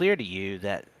becomes clear to you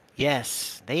that,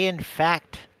 yes, they in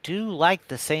fact do like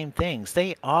the same things.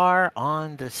 They are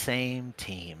on the same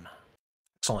team.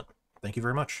 Excellent. Thank you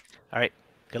very much. All right.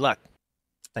 Good luck.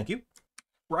 Thank you.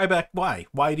 Ryback, why?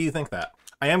 Why do you think that?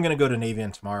 I am going to go to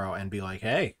Navian tomorrow and be like,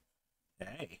 hey,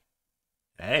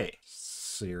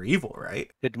 so you're evil,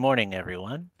 right? Good morning,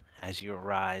 everyone. As you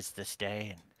arise this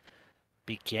day and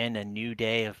begin a new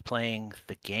day of playing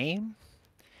the game,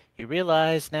 you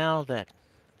realize now that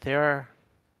there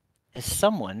is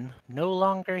someone no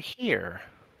longer here,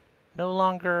 no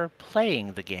longer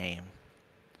playing the game.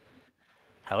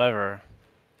 However,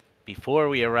 before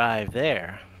we arrive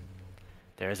there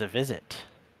is a visit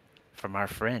from our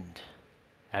friend,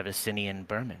 Abyssinian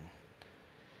Berman.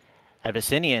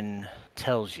 Abyssinian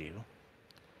tells you,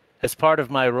 as part of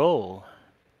my role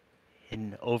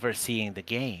in overseeing the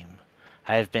game,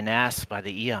 I have been asked by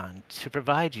the Eon to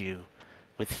provide you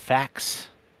with facts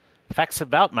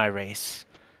about my race,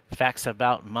 facts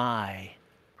about my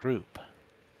group.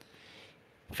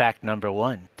 Fact number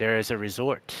 1, there is a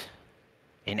resort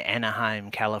in Anaheim,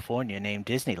 California named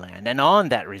Disneyland, and on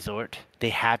that resort, the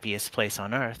happiest place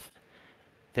on earth,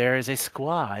 there is a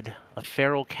squad of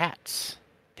feral cats.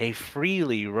 They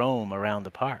freely roam around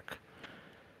the park.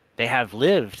 They have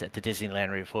lived at the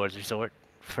Disneyland Resort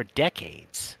for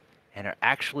decades and are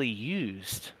actually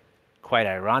used, quite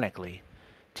ironically,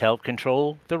 to help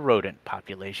control the rodent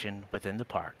population within the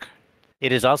park.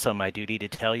 It is also my duty to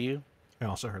tell you I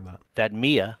also heard that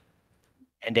Mia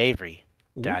and Avery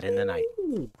died in the night.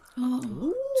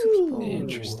 Oh,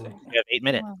 interesting. You have 8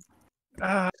 minutes.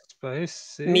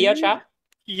 Spicy. Mia chat?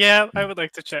 Yeah, I would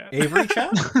like to chat. Avery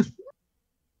chat?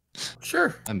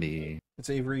 Sure. I mean, It's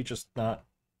Avery just not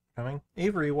coming.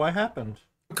 Avery, what happened?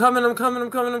 I'm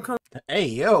coming. Hey,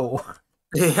 yo.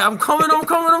 Hey, I'm coming.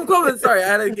 Sorry, I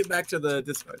had to get back to the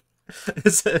Discord.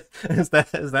 Is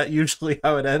that usually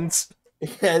how it ends?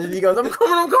 Yeah, and he goes, I'm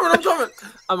coming.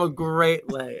 I'm a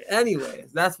great lay.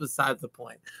 Anyways, that's besides the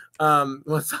point.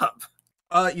 What's up?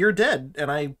 You're dead,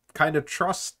 and I kind of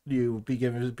trust you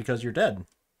because you're dead.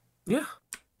 Yeah.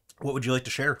 What would you like to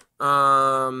share?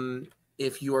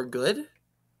 If you are good,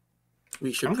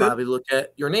 we should I'm good. probably look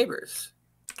at your neighbors.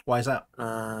 Why is that?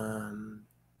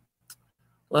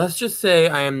 Let's just say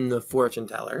I am the fortune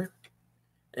teller,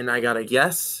 and I got a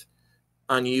yes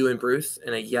on you and Bruce,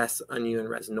 and a yes on you and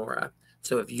Resnora.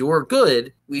 So if you're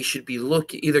good, we should be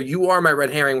looking. Either you are my red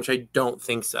herring, which I don't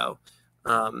think so,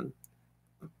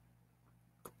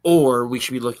 or we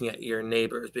should be looking at your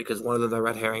neighbors because one of them is a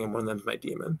red herring and one of them is my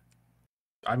demon.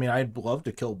 I mean, I'd love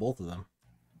to kill both of them.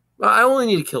 Well, I only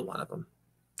need to kill one of them.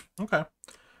 Okay.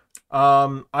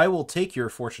 I will take your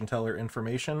fortune teller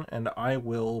information and I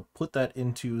will put that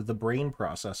into the brain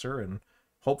processor and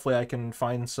hopefully I can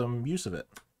find some use of it.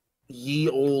 Ye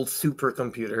old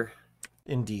supercomputer.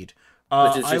 Indeed.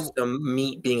 Which is just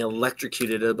meat being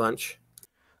electrocuted a bunch.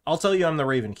 I'll tell you I'm the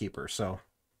Raven Keeper, so.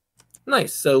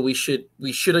 Nice. So we should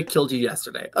have killed you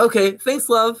yesterday. Okay, thanks,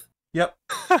 love. Yep.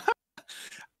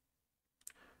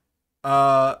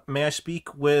 May I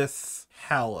speak with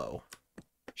Hallow?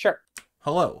 Sure.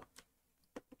 Hello.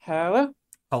 Hello?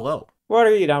 Hello. What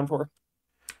are you down for?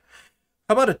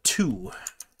 How about a 2?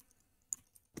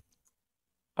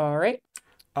 All right.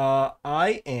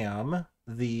 I am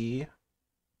the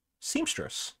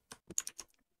Seamstress.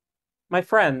 My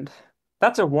friend,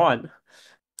 that's a 1.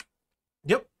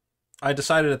 Yep. I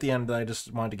decided at the end that I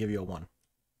just wanted to give you a 1.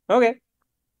 Okay.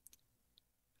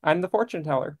 I'm the fortune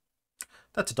teller.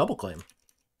 That's a double claim.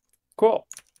 Cool.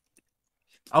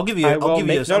 I'll give you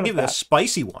a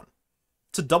spicy one.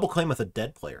 It's a double claim with a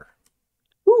dead player.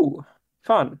 Ooh,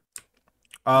 fun.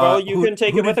 Well, you can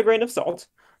take it with a grain of salt.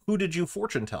 Who did you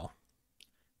fortune tell?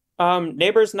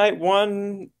 Neighbors night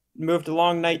 1, moved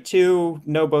along night 2,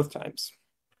 no both times.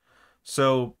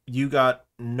 So you got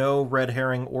no red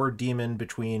herring or demon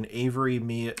between Avery,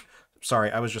 me. Sorry,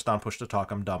 I was just on push to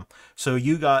talk. I'm dumb. So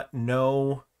you got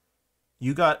no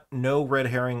red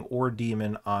herring or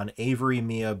demon on Avery,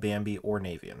 Mia, Bambi, or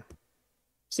Navian.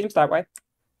 Seems that way.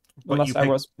 But Unless you I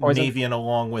was poisoned. Navian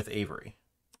along with Avery.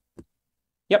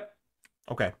 Yep.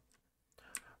 Okay.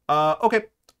 Okay.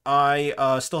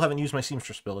 I still haven't used my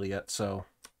Seamstress ability yet, so.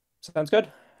 Sounds good.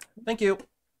 Thank you.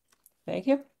 Thank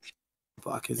you.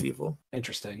 Fuck is evil.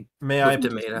 Interesting. May I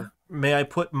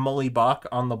put Mullibok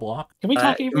on the block? Can we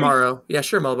talk Avery? Tomorrow? Yeah,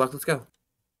 sure, Mullibok. Let's go.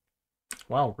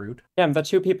 Wow, rude. Yeah, the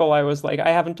 2 people I was like, I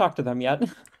haven't talked to them yet.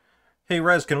 Hey,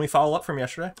 Rez, can we follow up from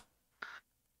yesterday?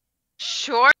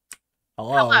 Sure.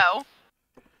 Hello.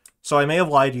 So I may have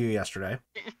lied to you yesterday.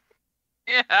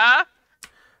 Yeah.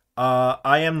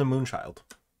 I am the Moonchild.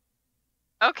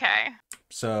 Okay.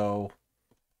 So,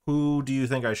 who do you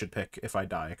think I should pick if I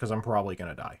die? Because I'm probably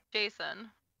gonna die.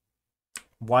 Jason.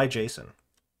 Why Jason?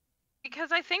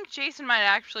 Because I think Jason might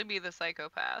actually be the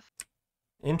psychopath.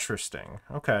 Interesting.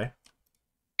 Okay.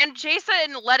 And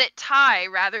Jason let it tie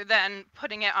rather than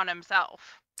putting it on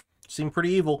himself. Seem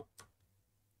pretty evil.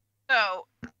 So,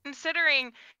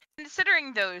 considering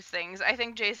those things, I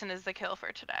think Jason is the kill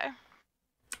for today.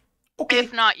 Okay.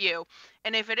 If not you.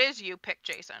 And if it is you, pick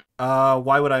Jason.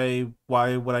 Why would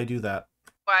I do that?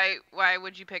 Why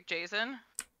would you pick Jason?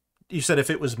 You said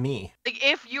if it was me. Like,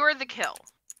 if you're the kill.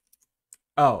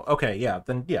 Oh, okay, yeah.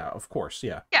 Then yeah, of course,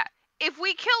 yeah. Yeah. If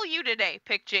we kill you today,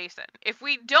 pick Jason. If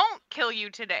we don't kill you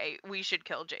today, we should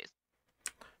kill Jason.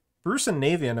 Bruce and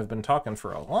Navian have been talking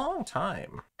for a long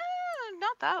time.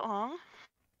 Not that long.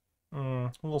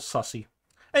 A little sussy.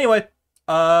 Anyway,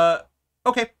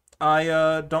 okay.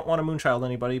 I don't want to Moonchild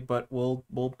anybody, but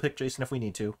we'll pick Jason if we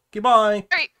need to. Goodbye.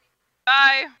 Great.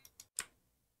 Bye.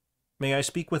 May I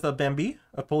speak with a Bambi,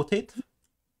 a potate?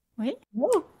 Oui.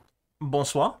 Oh.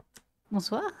 Bonsoir.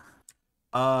 Bonsoir.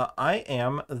 I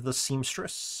am the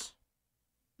Seamstress.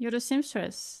 You're the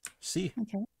Seamstress. Si.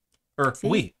 Okay. Si.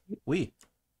 Oui. Oui.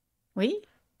 Oui?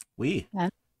 Oui. And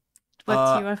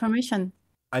what's your information?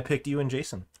 I picked you and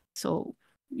Jason. So,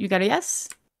 you got a yes?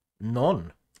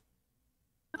 None.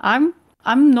 I'm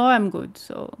good,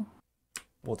 so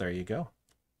Well, there you go.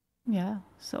 yeah.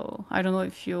 So I don't know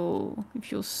if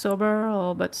you're sober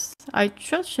or, but I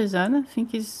trust Jason. I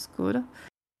think he's good.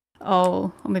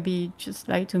 Or maybe just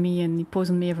lie to me and he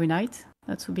poison me every night.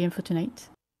 That would be unfortunate.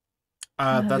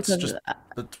 That's because,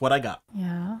 that's what I got.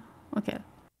 Yeah. Okay.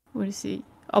 We'll see.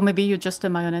 Or maybe you're just a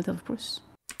marionette of Bruce.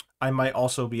 I might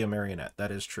also be a marionette.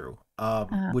 That is true.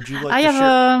 Would you like I to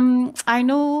have share? I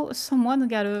know someone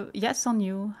got a yes on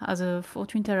you as a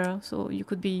fortune teller, so you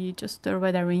could be just the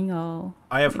red herring, or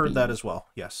I have maybe, heard that as well.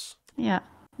 Yes. Yeah,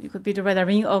 you could be the red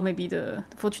herring, or maybe the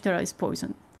fortune teller is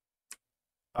poison.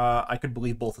 I could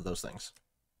believe both of those things.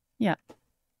 Yeah.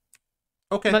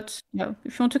 Okay. But yeah,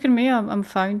 if you want to kill me, I'm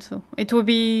fine. So it will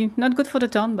be not good for the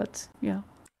town, but yeah.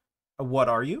 What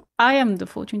are you? I am the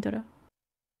fortune teller.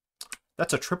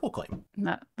 That's a triple claim.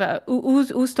 But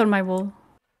who stole my wool?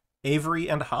 Avery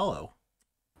and Hollow.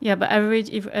 Yeah, but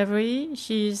Avery,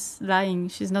 she's lying.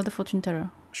 She's not the fortune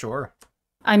teller. Sure.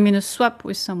 I'm in a swap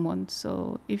with someone,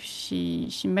 so if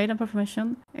she made up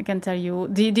information, I can tell you.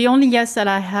 The only yes that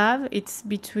I have, it's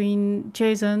between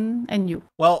Jason and you.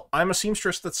 Well, I'm a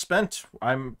seamstress that's spent.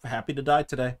 I'm happy to die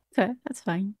today. Okay, that's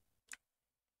fine.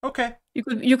 Okay.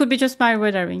 You could be just my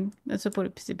red herring. That's a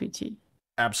possibility.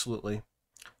 Absolutely.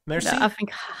 Merci. I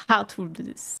think Hart will do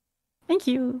this. Thank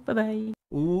you. Bye-bye.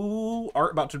 Ooh,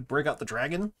 Art about to break out the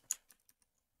dragon?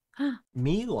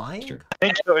 Me lying? Sure.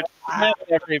 Hi,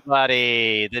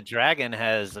 everybody. The dragon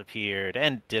has appeared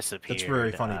and disappeared. That's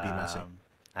very funny, Be Messy.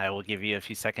 I will give you a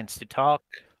few seconds to talk.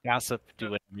 Gossip, do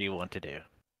whatever you want to do.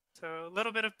 So a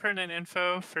little bit of pertinent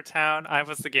info for town. I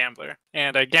was the gambler,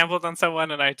 and I gambled on someone,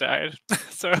 and I died.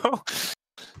 So.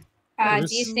 Do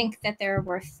you think that they're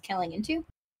worth killing into?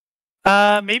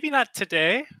 Maybe not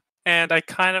today. And I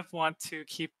kind of want to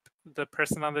keep the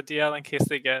person on the DL in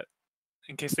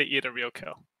case they eat a real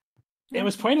kill. It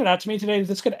was pointed out to me today that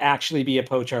this could actually be a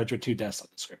Poe charge with 2 deaths on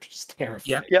the script. It's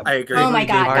terrifying. Yeah, I agree. Oh my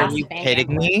god, Are you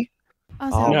kidding me?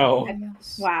 No.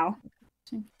 Wow.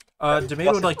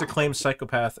 Tomato would like to claim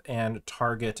psychopath and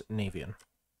target Navian.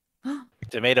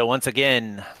 Tomato once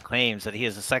again claims that he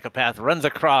is a psychopath, runs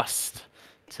across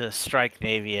to strike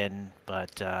Navian,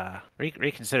 but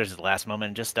reconsiders at the last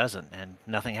moment and just doesn't, and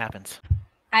nothing happens.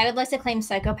 I would like to claim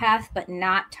psychopath, but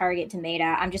not target Tomato.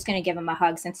 I'm just going to give him a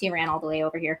hug since he ran all the way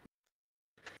over here.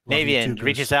 Navian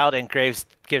reaches out and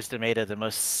gives Tomato the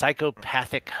most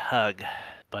psychopathic hug,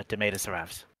 but Tomato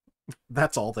survives.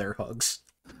 That's all their hugs.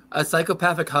 A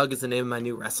psychopathic hug is the name of my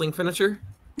new wrestling finisher.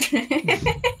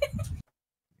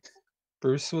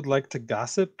 Bruce would like to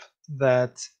gossip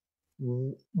that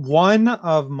one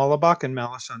of Mullabach and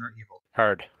Malishon are evil.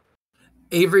 Heard.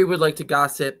 Avery would like to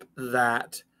gossip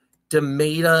that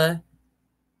Demeta,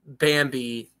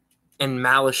 Bambi, and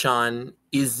Malishon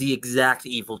is the exact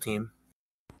evil team.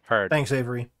 Heard. Thanks,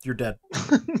 Avery. You're dead.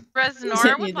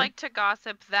 Resnora would like to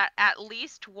gossip that at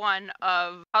least one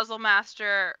of Puzzle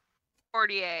Master,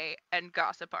 Cordier, and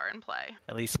Gossip are in play.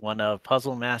 At least one of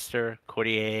Puzzle Master,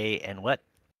 Cordier, and what?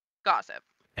 Gossip.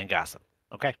 And Gossip.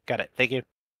 Okay, got it. Thank you.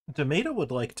 Tomato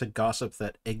would like to gossip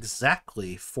that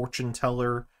exactly Fortune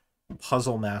Teller,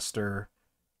 Puzzle Master,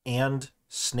 and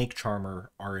Snake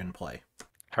Charmer are in play.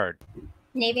 Heard.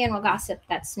 Navian will gossip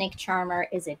that Snake Charmer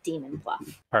is a demon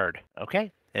bluff. Heard.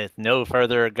 Okay. If no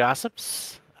further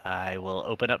gossips, I will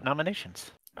open up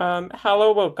nominations.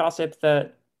 Hallow will gossip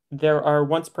that there are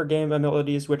once per game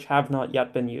abilities which have not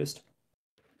yet been used.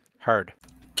 Heard.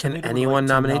 Can Tomato would anyone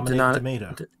like to nominate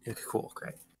Tomato. Okay, cool,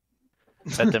 great.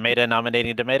 Is that Tomato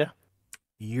nominating Tomato?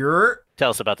 Tell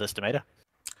us about this, Tomato.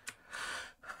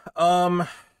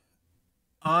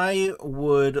 I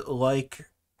would like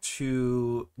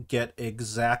to get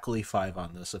exactly 5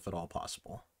 on this, if at all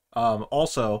possible.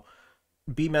 Also,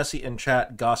 Be Messy in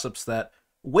chat gossips that,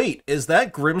 wait, is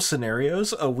that Grim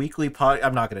Scenarios a weekly pod?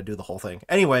 I'm not going to do the whole thing.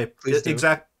 Anyway,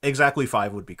 exactly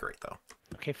 5 would be great, though.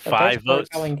 Okay, 5 votes.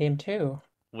 Game 2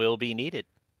 will be needed.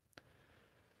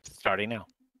 Starting now.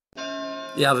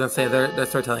 Yeah, I was gonna say they're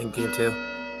storytelling game 2.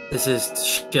 This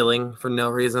is shilling for no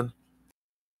reason.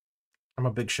 I'm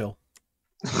a big shill.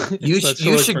 You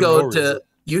should go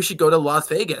to Las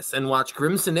Vegas and watch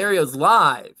Grim Scenarios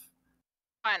live.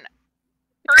 Fine.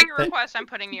 Per your request, I'm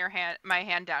putting my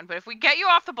hand down. But if we get you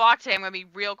off the block today, I'm gonna be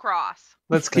real cross.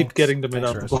 Let's keep getting Demeta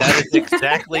off the block. That is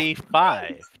exactly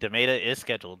 5. Demeta is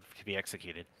scheduled to be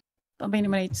executed. Bambi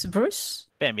nominates Bruce.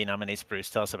 Bambi nominates Bruce.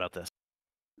 Tell us about this.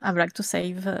 I would like to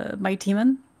save my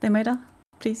demon, Demeta,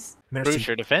 please. Bruce,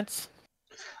 your defense?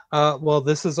 Well,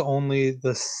 this is only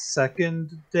the second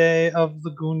day of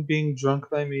the goon being drunk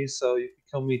by me, so you can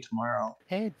kill me tomorrow.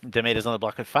 Hey, Demeta's on the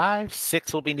block at 5.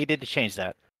 6 will be needed to change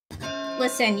that.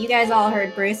 Listen, you guys all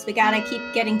heard Bruce. We gotta keep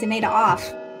getting Tomato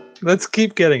off. Let's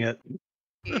keep getting it.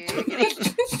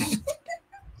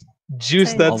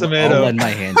 Juice that tomato. I'll lend my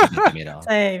hand to the tomato.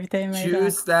 Save Tomato.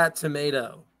 Juice that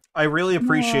tomato. I really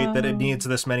appreciate that it needs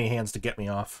this many hands to get me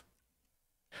off.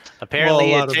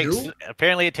 Apparently,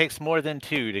 it takes more than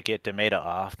 2 to get Demeta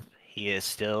off. He is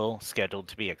still scheduled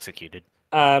to be executed.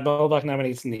 Mullabach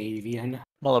nominates Navian.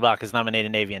 Mullabach is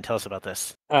nominated Navian. Tell us about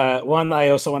this. 1, I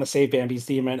also want to save Bambi's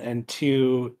demon, and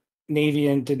 2,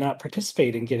 Navian did not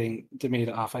participate in getting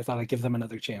Demeta off. I thought I'd give them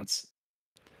another chance.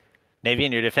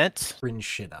 Navian, your defense? Bring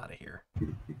shit out of here.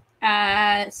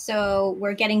 So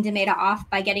we're getting Demeta off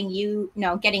by getting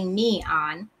me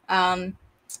on.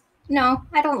 No,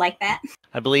 I don't like that.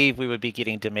 I believe we would be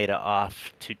getting Demeta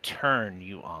off to turn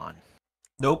you on.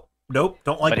 Nope, don't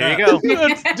like but that. Here you go.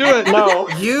 Let's do it. No,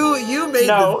 you made this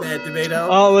bad, Tomato.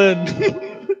 All in.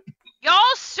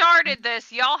 Y'all started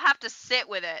this. Y'all have to sit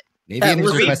with it. Navian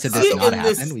has requested this not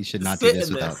happen. We should not do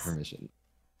this without permission.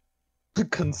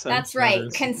 Consent. That's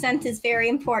right. Consent is very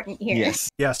important here.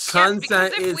 Yes. Consent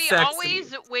Because if is we sexy.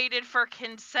 always waited for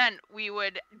consent, we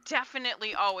would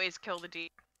definitely always kill the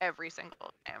D every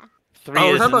single time. 3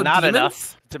 is how about not demons?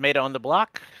 enough. Tomato on the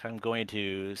block. I'm going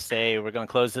to say we're going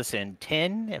to close this in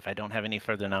 10 if I don't have any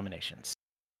further nominations.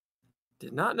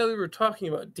 Did not know we were talking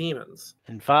about demons.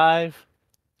 In 5,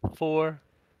 4,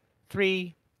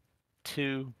 3,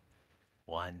 2,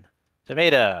 1.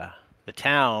 Tomato, the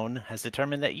town has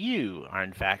determined that you are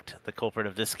in fact the culprit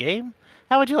of this game.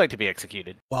 How would you like to be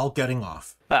executed? While getting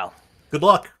off. Well, good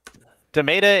luck.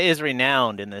 Tomato is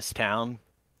renowned in this town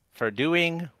for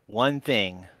doing one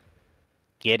thing.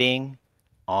 Getting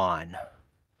on.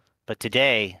 But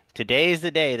today is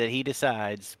the day that he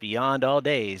decides, beyond all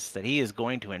days, that he is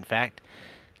going to, in fact,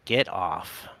 get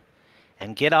off.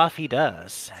 And get off he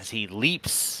does, as he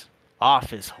leaps off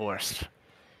his horse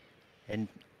and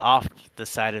off the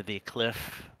side of the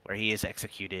cliff where he is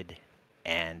executed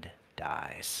and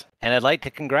dies. And I'd like to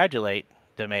congratulate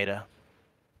Demeta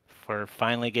for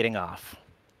finally getting off.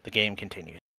 The game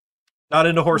continues. Not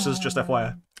into horses, just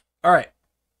FYI. All right,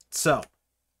 so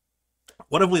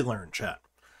what have we learned, chat?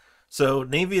 So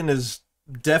Navian is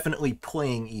definitely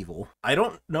playing evil. I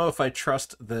don't know if I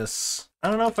trust this.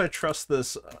 Oh,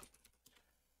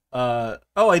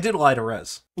 I did lie to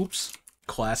Rez. Oops.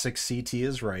 Classic CT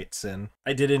is right, Sin.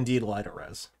 I did indeed lie to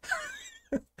Rez.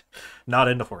 Not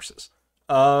into horses.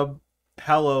 Bruce.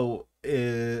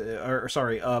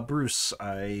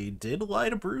 I did lie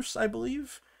to Bruce, I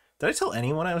believe. Did I tell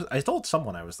anyone I told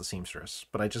someone I was the Seamstress,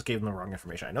 but I just gave them the wrong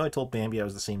information. I know I told Bambi I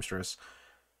was the Seamstress.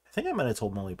 I think I might have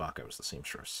told Mullibach I was the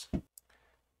Seamstress. I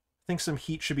think some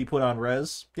heat should be put on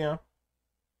Rez. Yeah.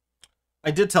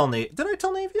 I did tell Did I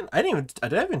tell Navian?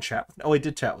 Did I even chat? Oh, I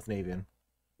did chat with Navian.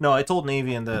 No, I told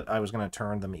Navian that I was going to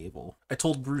turn them evil. I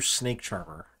told Bruce Snake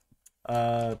Charmer.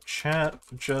 Chat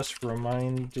just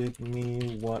reminded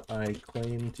me what I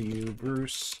claimed to you,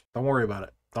 Bruce. Don't worry about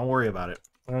it. Don't worry about it.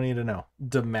 I don't need to know.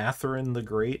 Dematherin the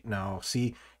Great? No.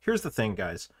 See, here's the thing,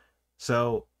 guys.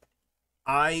 So,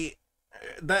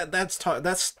 that's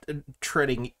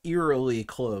treading eerily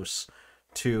close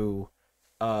to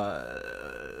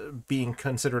being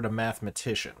considered a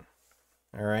mathematician.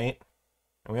 All right?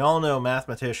 And we all know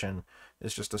mathematician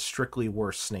is just a strictly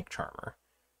worse snake charmer.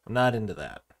 I'm not into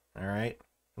that. All right?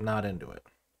 I'm not into it.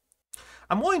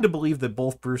 I'm willing to believe that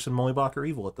both Bruce and Mollybach are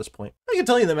evil at this point. I can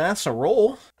tell you the math's a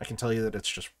roll. I can tell you that it's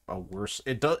just a worse.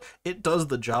 It does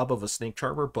the job of a snake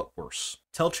charmer, but worse.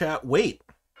 Tell chat, wait.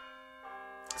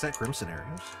 Is that Grim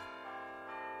Scenarios?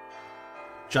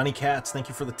 Johnny Katz, thank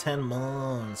you for the 10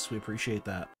 months. We appreciate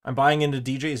that. I'm buying into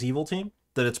DJ's evil team.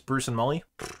 That it's Bruce and Molly.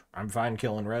 I'm fine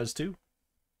killing Rez too.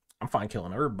 I'm fine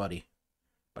killing everybody.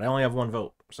 But I only have one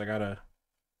vote, so I gotta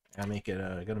make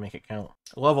it count.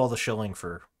 I love all the shilling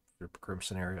for Grim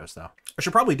Scenarios, though. I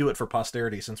should probably do it for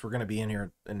posterity since we're going to be in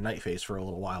here in Night Phase for a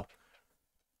little while.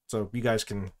 So you guys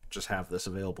can just have this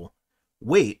available.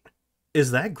 Wait,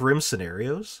 is that Grim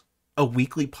Scenarios? A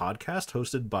weekly podcast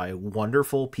hosted by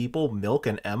wonderful people, Milk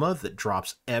and Emma, that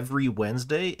drops every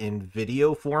Wednesday in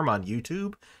video form on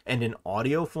YouTube and in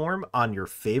audio form on your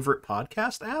favorite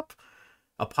podcast app?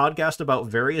 A podcast about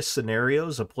various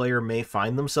scenarios a player may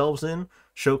find themselves in,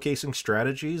 showcasing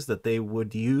strategies that they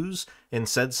would use in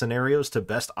said scenarios to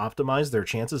best optimize their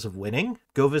chances of winning?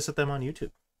 Go visit them on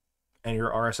YouTube and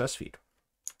your RSS feed.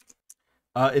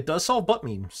 It does solve butt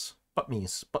memes. Butt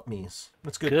memes.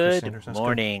 That's good. Good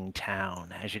morning,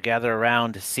 town. As you gather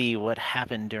around to see what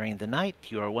happened during the night,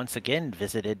 you are once again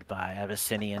visited by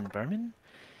Abyssinian Berman,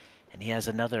 and he has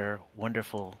another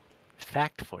wonderful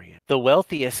fact for you. The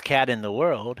wealthiest cat in the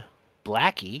world,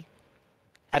 Blackie,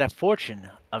 had a fortune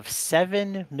of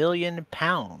 7 million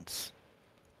pounds,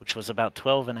 which was about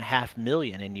 12.5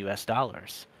 million in US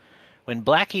dollars. When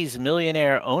Blackie's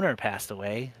millionaire owner passed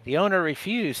away, the owner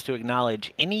refused to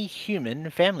acknowledge any human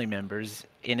family members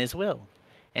in his will,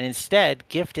 and instead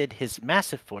gifted his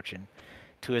massive fortune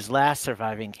to his last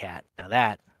surviving cat. Now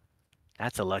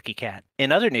that's a lucky cat.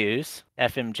 In other news,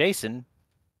 FM Jason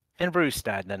and Bruce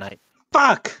died tonight.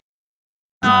 Fuck!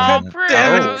 Oh,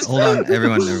 damn Bruce. it. Hold on,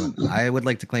 everyone. I would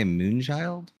like to claim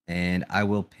Moonchild, and I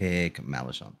will pick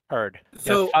Malishon. Heard.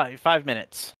 So- Yeah, 5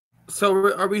 minutes.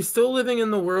 So are we still living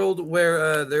in the world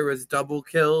where there was double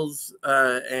kills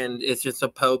and it's just a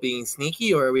Poe being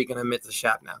sneaky, or are we gonna admit the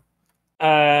Shap now?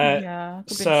 Yeah.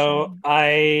 could be So true.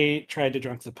 I tried to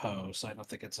drink the Poe, so I don't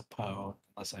think it's a Poe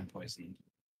unless I'm poisoned.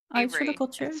 I should Avery, have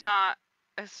got you. It's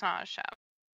not a shout.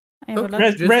 I have a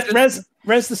lot.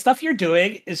 Rez, the stuff you're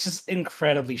doing is just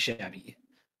incredibly shabby.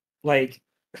 Like,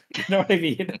 you know what I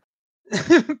mean?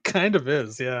 Kind of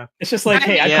is, yeah. It's just like, I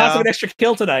hey, I'm mean- causing an extra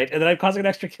kill tonight, and then I'm causing an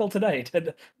extra kill tonight.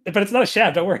 But it's not a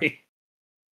shab, don't worry.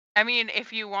 I mean,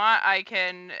 if you want, I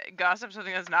can gossip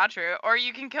something that's not true, or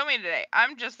you can kill me today.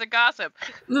 I'm just a gossip.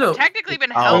 No, I've technically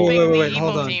been Oh, helping wait, the hold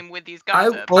evil on. team with these I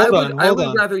gossips. Hold would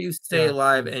on. rather you stay Yeah.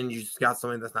 alive and you just got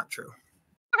something that's not true.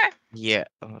 Yeah.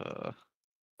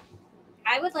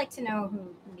 I would like to know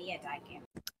who Mia died in.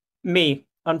 Me,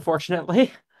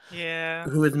 unfortunately. Yeah.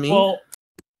 Who is me? Well,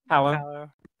 Hello. Hello.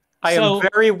 I So- am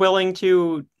very willing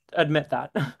to admit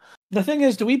that. the thing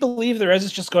is, do we believe the Rez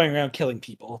is just going around killing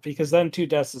people? Because then 2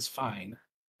 deaths is fine.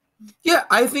 Yeah,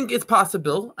 I think it's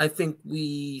possible. I think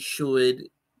we should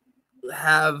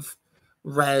have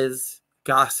Rez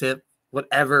gossip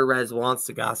whatever Rez wants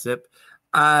to gossip.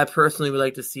 I personally would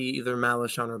like to see either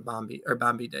Malishon or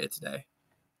Bambi Day today.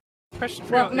 Question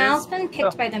for Well, real Mal's is, been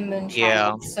picked by the Moonchild,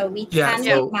 Yeah. so we Yeah, can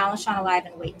so- make Malishon alive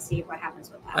and wait and see what happens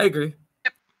with that. I agree.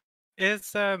 is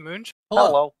Moonchild?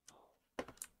 Hello.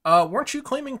 Weren't you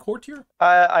claiming Courtier?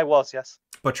 I was, yes,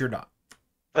 But you're not.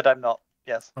 but I'm not.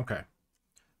 Yes. Okay.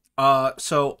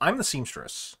 So I'm the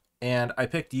Seamstress, and I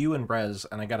picked you and Rez,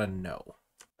 and I got a no.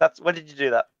 That's when did you do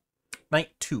that? Night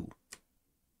 2.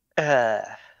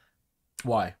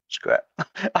 Why? Screw it.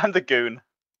 I'm the goon.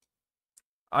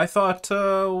 I thought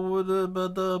the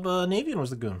Navian was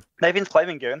the goon. Navian's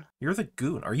claiming goon. You're the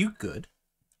goon. Are you good?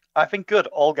 I've been good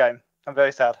all game. I'm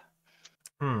very sad.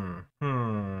 I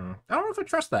don't know if I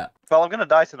trust that. Well, I'm gonna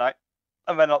die tonight.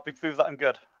 I may not be proved that I'm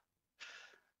good.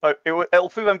 So it'll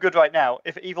prove I'm good right now.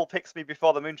 If evil picks me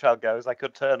before the Moonchild goes, I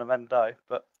could turn and then die.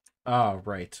 But Oh,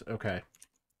 right. Okay.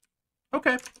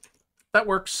 Okay. That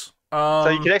works. so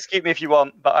you can execute me if you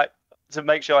want, but to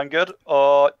make sure I'm good,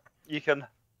 or you can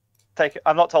take.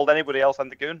 I'm not told anybody else I'm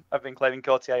the goon. I've been claiming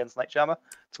Courtier and Snake Charmer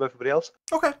to everybody else.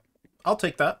 Okay. I'll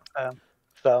take that.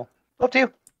 So up to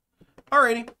you.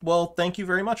 Alrighty. Well, thank you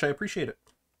very much. I appreciate it.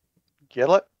 Get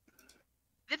it?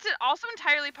 It's also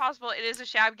entirely possible it is a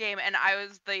shab game, and I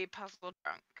was the puzzle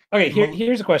drunk. Okay,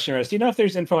 here's a question, Rez. Do you know if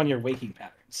there's info on your waking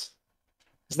patterns?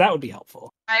 Because that would be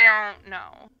helpful. I don't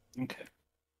know. Okay.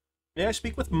 May I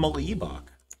speak with Mollybach?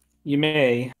 You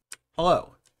may.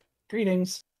 Hello.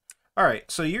 Greetings. All right,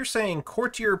 so you're saying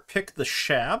Courtier picked the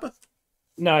Shab?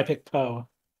 No, I picked Poe.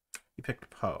 You picked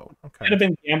Poe. Okay. Could have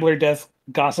been Gambler Death,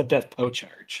 Gossip Death, Poe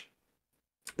charge.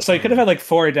 So he could have had like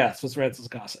 4 deaths with Red's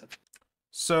Gossip.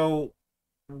 So,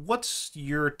 what's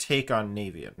your take on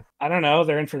Navian? I don't know.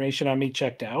 Their information on me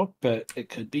checked out, but it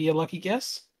could be a lucky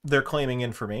guess. They're claiming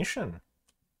information.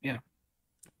 Yeah.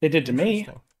 They did to me.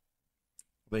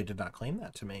 They did not claim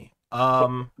that to me.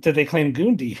 Did they claim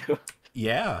Goon to you?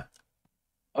 Yeah.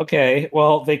 Okay,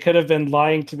 well, they could have been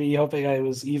lying to me, hoping I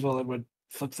was evil and would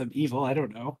flip them evil. I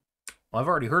don't know. Well, I've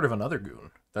already heard of another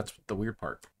Goon. That's the weird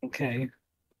part. Okay.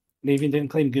 Navian didn't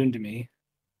claim Goon to me.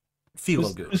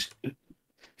 Philo Goon.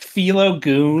 Philo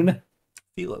Goon?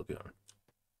 Philo Goon.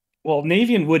 Well,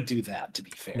 Navian would do that, to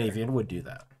be fair. Navian would do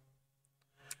that.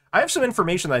 I have some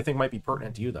information that I think might be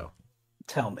pertinent to you, though.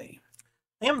 Tell me.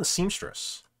 I am the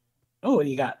Seamstress. Oh, what do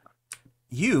you got?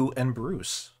 You and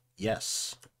Bruce.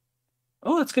 Yes.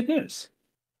 Oh, that's good news.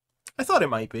 I thought it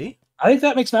might be. I think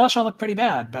that makes Malishon look pretty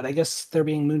bad, but I guess they're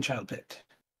being Moonchild picked.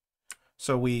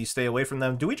 So we stay away from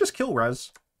them. Do we just kill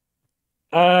Rez?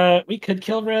 We could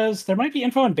kill Rez. There might be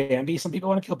info on Bambi. Some people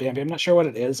want to kill Bambi. I'm not sure what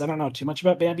it is. I don't know too much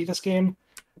about Bambi this game.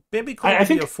 Bambi could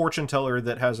be a fortune teller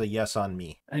that has a yes on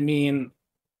me. I mean,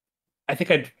 I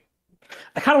kind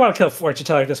of want to kill fortune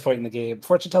teller at this point in the game.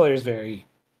 Fortune teller is very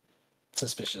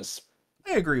suspicious.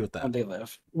 I agree with that. When they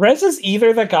live. Rez is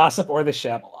either the Gossip or the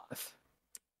Shabaloth.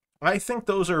 I think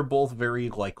those are both very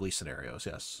likely scenarios,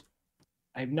 yes.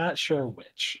 I'm not sure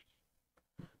which.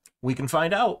 We can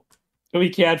find out. We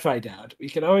can find out. We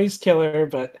can always kill her,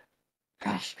 but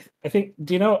gosh, I think,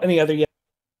 do you know any other yet?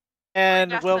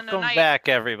 And welcome back,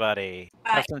 everybody.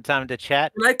 Have some time to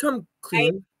chat. Can I come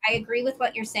clean? I agree with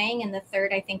what you're saying, and the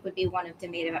third I think would be one of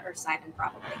Demeta or Simon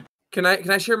probably. Can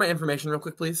I share my information real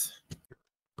quick, please?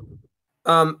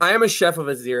 I am a chef of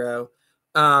a 0.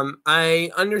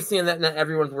 I understand that not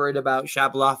everyone's worried about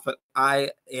Shabaloth, but I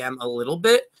am a little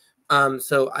bit.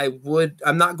 So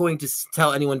I'm not going to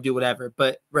tell anyone to do whatever,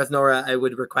 but Reznora, I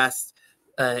would request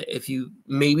if you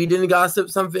maybe didn't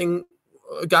gossip something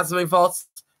false,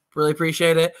 really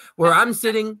appreciate it. Where I'm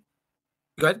sitting,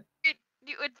 go ahead.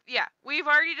 Yeah, we've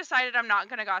already decided I'm not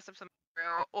going to gossip something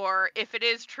true, or if it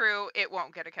is true, it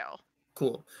won't get a kill.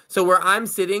 Cool. So where I'm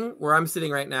sitting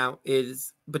right now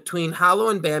is between Hollow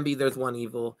and Bambi, there's one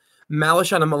evil.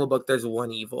 Malishon and Mullabuk, there's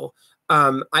one evil.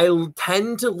 I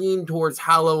tend to lean towards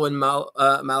Hollow and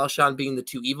Malishon being the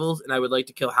 2 evils, and I would like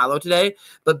to kill Hollow today.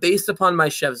 But based upon my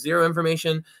Chef 0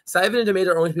 information, Sivan and Demeta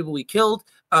are only people we killed.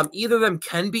 Either of them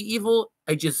can be evil.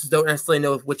 I just don't necessarily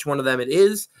know which one of them it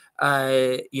is.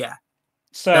 Yeah.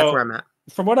 So that's where I'm at.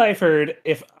 From what I've heard,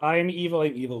 if I'm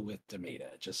evil with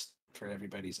Demeta, just for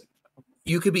everybody's info.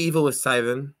 You could be evil with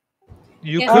Sivan.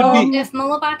 If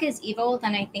Mullabuk is evil,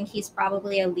 then I think he's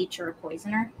probably a leech or a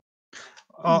poisoner.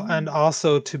 And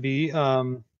also to be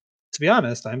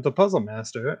honest, I'm the puzzle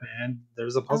master, and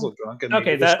there's a puzzle drunk, and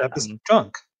okay, that is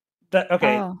drunk.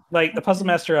 Like the puzzle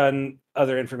master on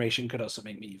other information could also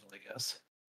make me evil, I guess.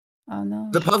 Oh no.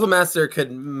 The puzzle master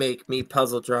could make me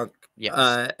puzzle drunk.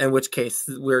 Yes. In which case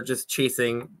we're just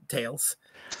chasing tails.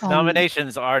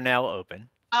 Nominations are now open.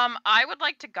 I would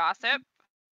like to gossip,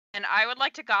 and I would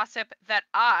like to gossip that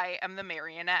I am the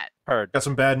marionette. Heard. Got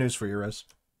some bad news for you, Rez.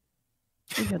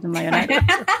 You're the marionette.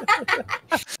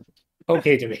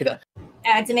 Okay, Demeta.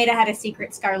 Demeta had a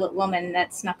secret Scarlet Woman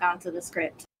that snuck onto the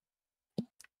script.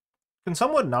 Can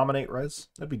someone nominate Rez?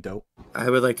 That'd be dope. I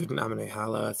would like to nominate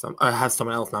Hallow. Or have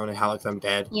someone else nominate Hallow because I'm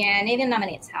dead. Yeah, Navian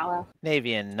nominates Hallow.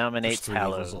 Navian nominates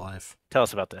Hallow. Alive. Tell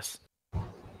us about this.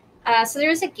 So there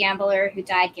was a gambler who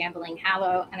died gambling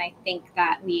Hallow, and I think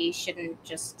that we shouldn't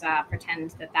just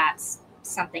pretend that that's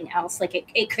something else. Like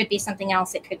it could be something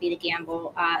else. It could be the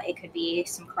gamble. It could be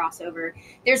some crossover.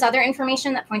 There's other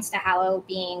information that points to Hallow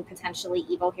being potentially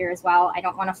evil here as well. I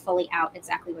don't want to fully out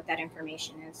exactly what that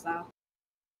information is, though.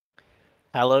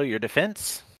 Hallow, your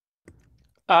defense?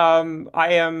 I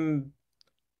am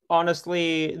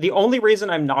honestly, the only reason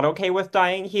I'm not okay with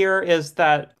dying here is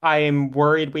that I'm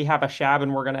worried we have a Shab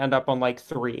and we're going to end up on like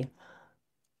 3.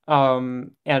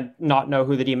 And not know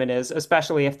who the demon is,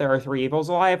 especially if there are 3 evils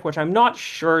alive, which I'm not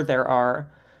sure there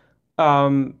are.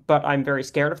 But I'm very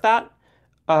scared of that.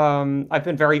 I've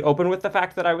been very open with the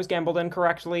fact that I was gambled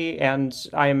incorrectly, and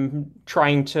I'm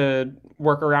trying to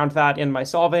work around that in my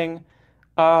solving.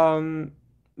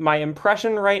 My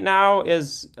impression right now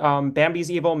is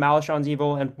Bambi's evil, Malishon's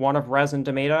evil, and one of Rez and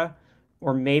Demeta,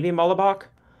 or maybe Mullabuk.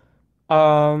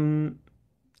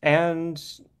 And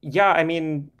yeah, I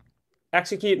mean,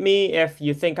 execute me if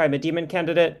you think I'm a demon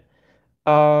candidate,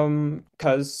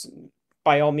 because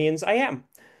by all means I am.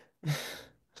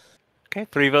 Okay,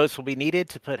 3 votes will be needed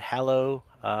to put Hallow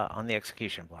on the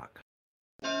execution block.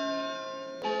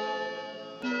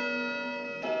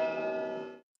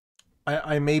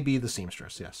 I may be the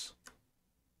seamstress, yes.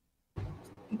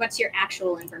 What's your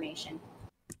actual information?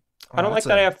 I don't like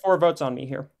that I have 4 votes on me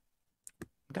here.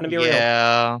 I'm gonna be real.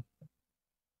 Yeah.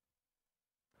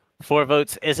 4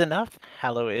 votes is enough.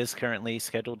 Hallow is currently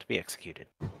scheduled to be executed.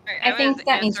 I think was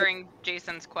that means- answering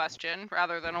Jason's question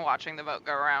rather than watching the vote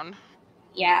go around.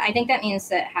 Yeah, I think that means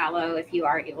that Hallow, if you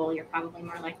are evil, you're probably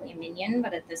more likely a minion,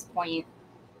 but at this point,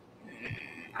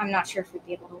 I'm not sure if we'd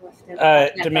be able to lift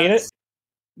it.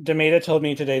 Demeta told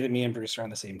me today that me and Bruce are on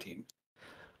the same team.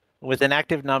 With an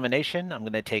active nomination, I'm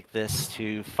going to take this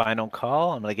to final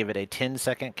call. I'm going to give it a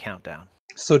 10-second countdown.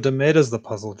 So Demeta's the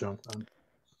puzzle junk then.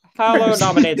 Hallow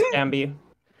nominates Bambi.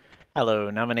 Hallow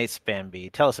nominates Bambi.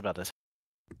 Tell us about this.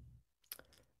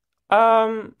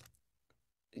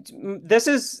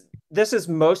 This is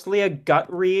mostly a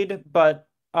gut read, but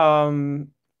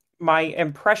my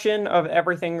impression of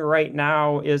everything right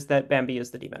now is that Bambi is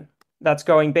the demon. That's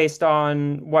going based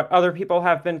on what other people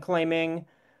have been claiming.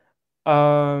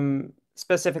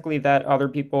 Specifically that other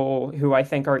people who I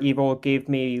think are evil gave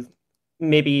me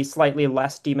maybe slightly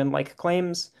less demon-like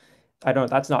claims. I know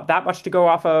that's not that much to go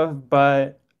off of,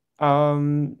 but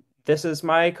this is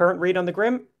my current read on the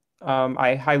Grim.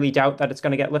 I highly doubt that it's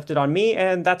going to get lifted on me,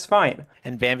 and that's fine.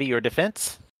 And Bambi, your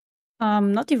defense?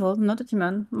 Not evil, not a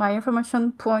demon. My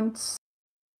information points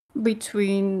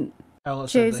between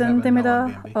Jason,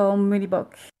 Demeta, or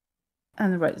Millibok,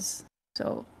 and Rez.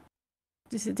 So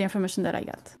this is the information that I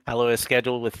got. Hallow is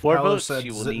scheduled with 4 Hallow votes. said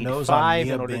You will it need knows 5 on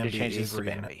Mia, in order Bambi, to change this to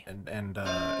Avery, Bambi. and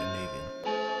Navian.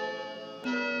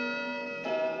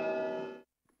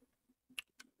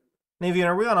 Navian,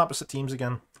 are we on opposite teams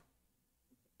again?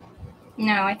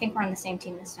 No, I think we're on the same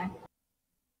team this time.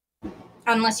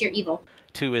 Unless you're evil.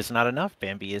 2 is not enough.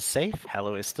 Bambi is safe.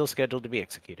 Hallow is still scheduled to be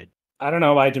executed. I don't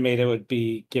know why Demeta would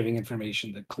be giving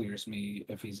information that clears me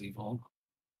if he's evil.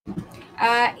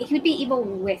 He would be evil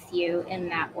with you in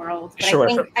that world. But Sure,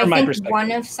 I think, from my I think perspective.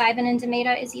 one of Sivan and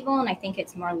Demeta is evil, and I think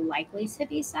it's more likely to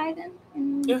be Sivan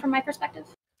from my perspective.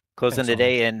 Closing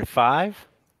today in 5.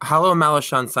 Hallow,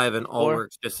 Malashan, Sivan all 4,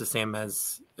 works just the same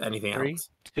as anything 3, else.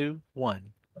 2, 1.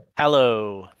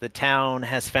 Hallow, the town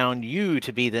has found you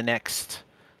to be the next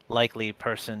likely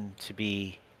person to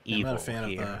be evil. I'm not a fan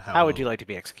here. of the How would you like to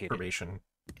be executed? Probation.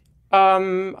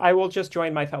 I will just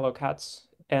join my fellow cats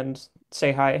and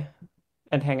say hi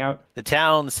and hang out. The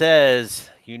town says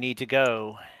you need to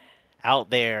go out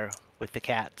there with the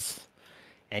cats.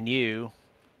 And you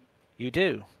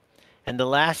do. And the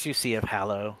last you see of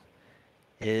Hallow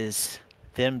is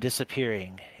them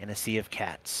disappearing in a sea of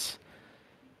cats.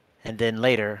 And then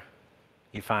later,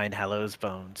 you find Hallow's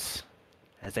bones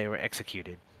as they were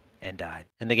executed and died.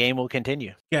 And the game will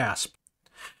continue. Gasp.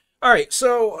 All right,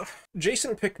 so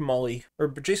Jason picked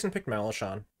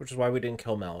Malashan, which is why we didn't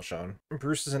kill Malashan.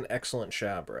 Bruce is an excellent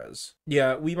Shabrez.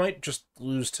 Yeah, we might just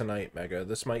lose tonight, Mega.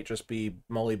 This might just be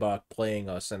Mollybach playing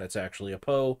us, and it's actually a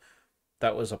Poe.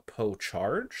 That was a Poe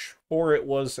charge, or it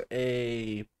was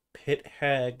a pit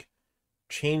hag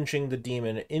changing the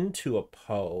demon into a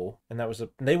Poe, and that was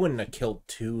they wouldn't have killed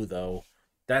 2 though.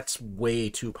 That's way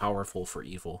too powerful for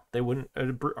evil. They wouldn't.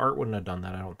 Art wouldn't have done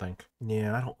that, I don't think.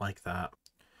 Yeah, I don't like that.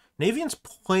 Navian's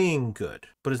playing good,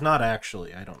 but is not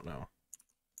actually. I don't know.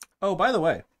 Oh, by the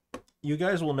way, you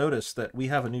guys will notice that we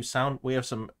have a new sound. We have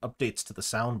some updates to the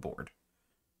soundboard.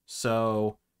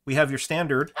 So we have your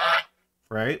standard,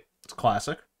 right? It's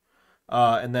classic.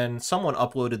 And then someone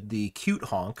uploaded the cute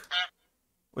honk,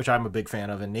 which I'm a big fan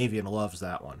of, and Navian loves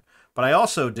that one. But I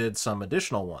also did some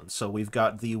additional ones. So we've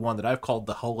got the one that I've called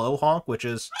the hello honk, which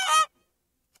is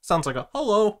sounds like a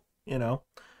hello, you know.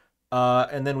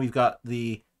 And then we've got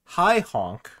the hi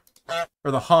honk,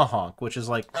 or the ha honk, which is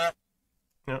like,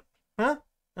 you know,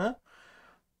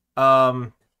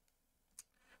 huh.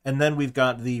 And then we've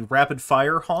got the rapid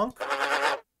fire honk.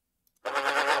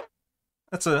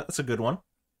 That's a good one.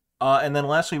 And then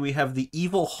lastly we have the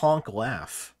evil honk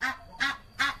laugh.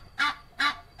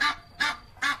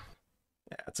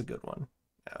 Yeah, that's a good one.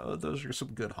 Yeah, those are some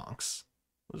good honks.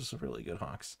 Those are some really good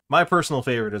honks. My personal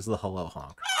favorite is the hello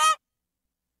honk.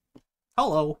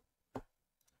 Hello.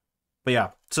 But yeah,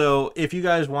 so if you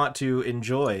guys want to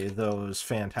enjoy those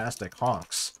fantastic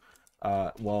honks,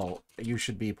 well, you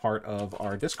should be part of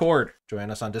our Discord.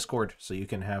 Join us on Discord so you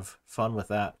can have fun with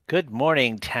that. Good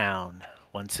morning, town.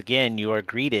 Once again, you are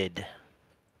greeted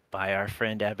by our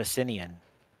friend Abyssinian.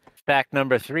 Fact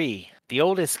number 3. The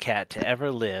oldest cat to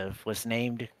ever live was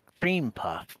named Cream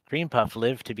Puff. Cream Puff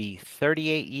lived to be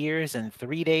 38 years and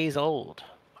 3 days old.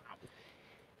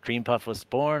 Cream Puff was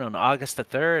born on August the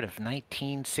 3rd of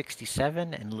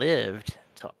 1967 and lived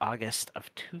till August of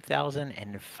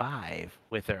 2005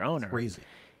 with their owner Crazy.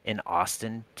 in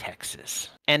Austin, Texas.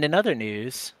 And in other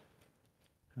news,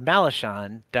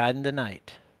 Malachon died in the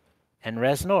night, and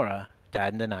Resnora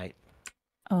died in the night.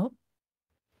 Oh.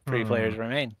 3 players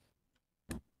remain.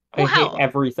 I hate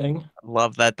everything.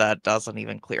 Love that that doesn't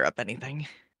even clear up anything.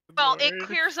 Well, it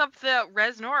clears up the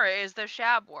Resnora is the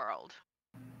Shab world.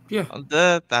 Yeah.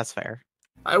 That's fair.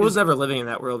 I was never living in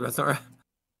that world, Resnora.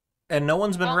 And no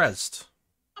one's been rezzed.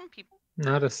 Some people.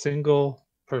 Not a single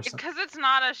person. Because it's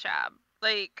not a Shab.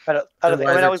 Like, I don't think.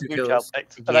 I mean, I was two Moonchild kills.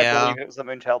 picked. I don't Yeah. believe it was a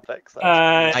Moonchild pick. So.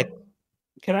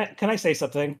 Can I say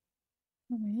something?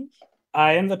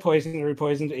 I am the poison who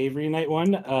poisoned Avery night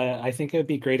 1. I think it would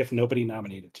be great if nobody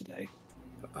nominated today.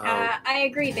 I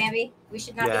agree, Bambi. We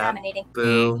should not be nominating.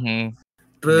 Boo. Mm-hmm.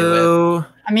 Boo.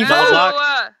 I'm evil.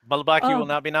 Balabak, you Oh. will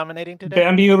not be nominating today?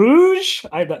 Bambi Rouge?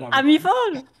 I'm not nominating. I'm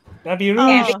evil. Bambi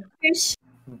Rouge.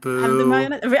 Boo. I'm the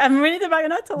marionette. I'm really the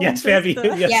marionette. or Yes, just, Bambi.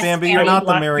 Yes, Bambi, you're not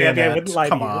the Bambi, I marionette. wouldn't lie to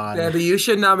Come you. on. Bambi, you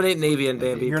should nominate Navy and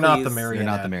Bambi. You're not the please. marionette. You're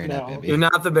not the marionette, No. Bambi. You're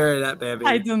not the marionette, Bambi.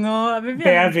 I don't know. Maybe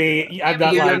Bambi, I'm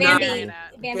not You're lying.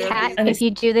 not- Bambi. Cat, if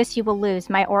you do this, you will lose.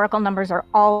 My oracle numbers are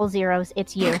all zeros.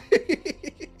 It's you.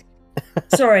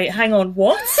 Sorry, hang on.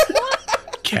 What?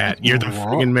 Cat, you're the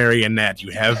friggin' marionette.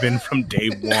 You have been from day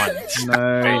one.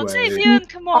 No way.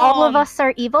 Come on. All of us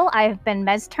are evil. I have been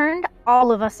Mez turned.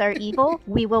 All of us are evil.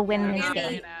 We will win this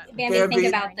game. Bambi, think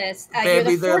about this. You're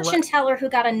Bambi, the they're fortune teller who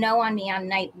got a no on me on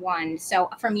night 1. So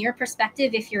from your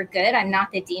perspective, if you're good, I'm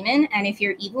not the demon. And if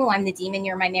you're evil, I'm the demon.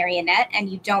 You're my marionette. And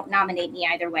you don't nominate me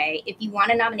either way. If you want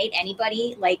to nominate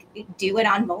anybody, like, do it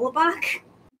on Molobok.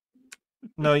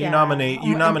 No, you nominate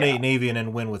Navian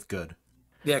and win with good.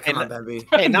 Yeah, come on, Bambi.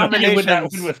 Hey, You would not win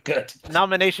nominations. with good.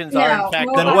 Nominations No, are in fact.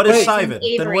 Then what is Molobok Sivan?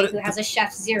 Avery, Then what? who has a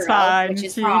chef 0, Fine, which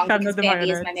is chief, wrong I'm because not the Bambi is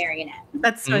marionette. my marionette.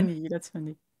 That's funny. That's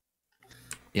funny.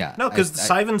 Yeah. No, because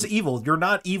Sivan's evil. You're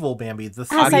not evil, Bambi. The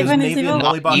Ah, thing is Sivan is Navian evil? and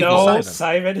Molybok No, is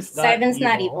Sivan. Sivan is not Sivan's evil.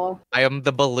 not evil. I am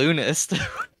the balloonist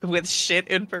with shit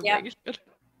information.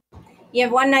 You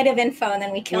have 1 night of info, and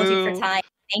then we killed you Woo. for time.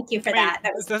 Thank you for Wait, that.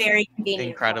 That was doesn't- very convenient.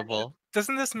 Incredible.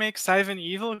 Doesn't this make Sivan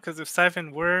evil? Because if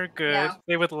Sivan were good, No.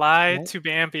 they would lie to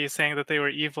Bambi saying that they were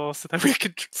evil so that we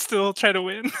could still try to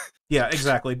win. Yeah,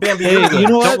 exactly. Bambi, Hey, you're good. you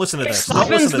know Don't what? listen to this. Don't Sivan's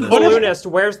listen the to this. balloonist.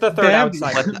 Where's the third Bambi.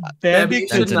 outsider? Bambi should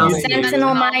Sentinel. nominate.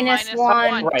 Sentinel minus minus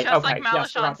 1. Right, just okay, like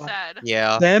yes, Malachon right. said.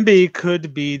 Yeah. Bambi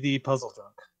could be the puzzle drunk.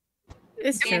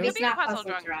 It's true. Bambi's Maybe not puzzle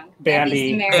puzzle drunk. drunk. Bambi. Bambi's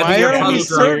the Bambi, Why you're are we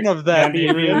puzzle certain drunk. of that? Bambi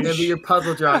Bambi, Rouge. you're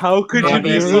puzzle drunk. How could you Bambi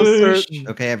be is so Rouge. certain?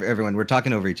 Okay, everyone, we're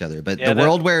talking over each other. But Yeah, the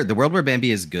world where Bambi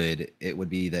is good, it would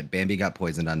be that Bambi got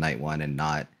poisoned on night 1 and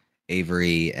not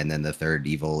Avery, and then the third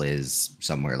evil is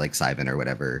somewhere like Sivan or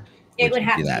whatever. It which would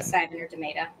have be to that. be Sivan or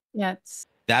Demeta. Yeah, it's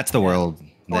That's the world.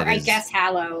 Or That I is- guess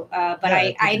Hallow. But Yeah,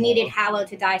 it could I be needed Hallow. Hallow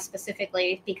to die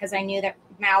specifically because I knew that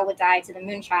Mal would die to the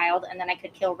Moonchild, and then I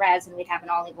could kill Rez, and we'd have an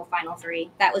all-evil final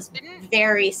 3. That was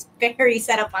very, very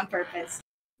set up on purpose.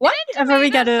 what? I've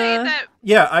already got Say a. that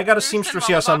Yeah, I got a Bruce and seamstress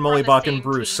yes on Molybok were on the Molybok same and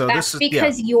Bruce. team. So That's this is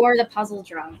because you're the puzzle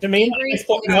drunk. Demeta, Avery's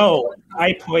no,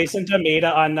 I poisoned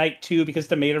Demeta on night 2 because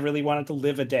Demeta really wanted to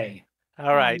live a day.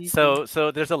 All right, so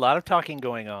there's a lot of talking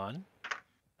going on,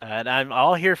 and I'm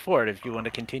all here for it if you want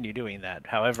to continue doing that.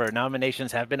 However,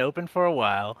 nominations have been open for a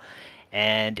while,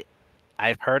 and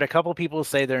I've heard a couple people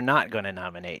say they're not going to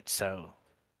nominate. So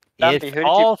Bambi, if who did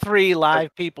all you- 3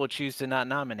 live people choose to not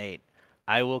nominate,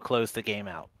 I will close the game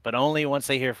out, but only once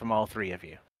I hear from all 3 of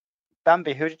you.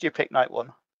 Bambi, who did you pick night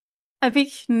 1? I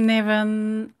picked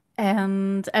Neven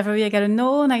and Avery, I got a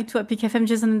no. Night 2, I picked FM,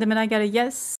 Jason, and Demon, I got a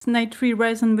yes. Night 3,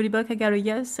 Rise and Molybok, I got a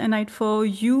yes. And night 4,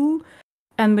 you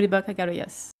and Molybok, I got a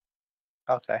yes.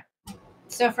 Okay.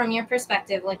 So from your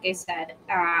perspective, like I said,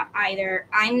 either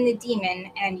I'm the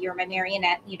demon and you're my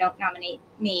marionette, you don't nominate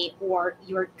me, or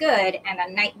you're good and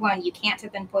on night 1 you can't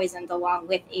have been poisoned along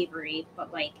with Avery,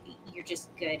 but like you're just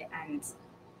good and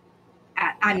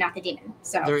I'm not the demon.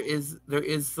 So there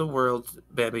is the world,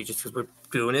 Bambi, just because we're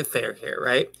doing it fair here,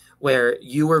 right? Where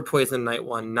you were poisoned night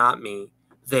 1, not me.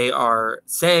 They are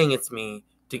saying it's me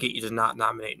to get you to not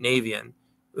nominate Navian.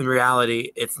 In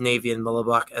reality, it's Navian,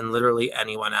 Molybok, and literally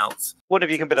anyone else. One of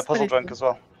you can be the puzzle drunk as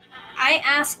well. I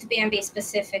asked Bambi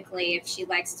specifically if she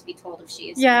likes to be told if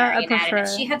she is Yeah, I marionette, and if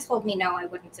prefer- she had told me no, I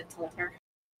wouldn't have told her.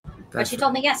 But That's she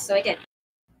told me yes, so I did.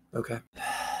 Okay.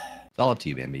 It's all up to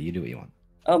you, Bambi. You do what you want.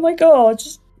 Oh my god.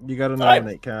 Just You gotta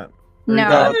nominate, Cat.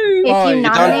 No. If you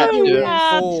nominate, you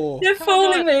lose. You're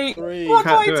fooling me. Three. What do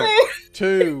Can't I do do? it.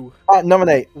 2.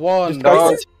 Nominate. 1. Just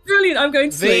go. Brilliant. I'm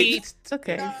going to sleep. It's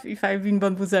okay. If I've been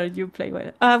bamboozled, you play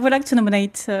well. I would like to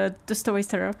nominate the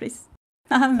storyteller, please.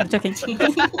 I'm joking.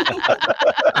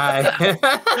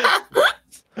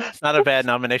 It's not a bad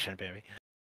nomination, baby.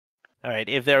 All right,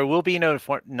 if there will be no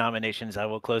nominations, I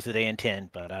will close the day in 10,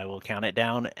 but I will count it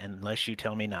down unless you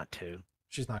tell me not to.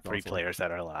 She's not going 3 players that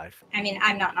are alive. I mean,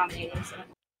 I'm not nominating, so.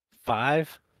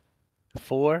 5,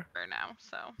 4, For now,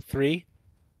 so 3,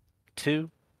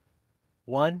 2,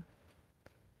 1.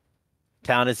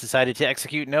 Town has decided to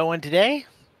execute no one today,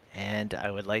 and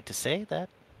I would like to say that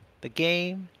the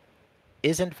game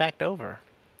is in fact over.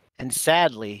 And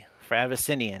sadly for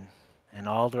Abyssinian and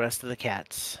all the rest of the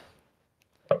cats,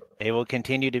 they will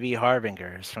continue to be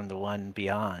harbingers from the one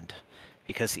beyond,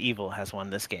 because evil has won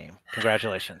this game.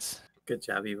 Congratulations. Good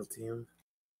job, evil team.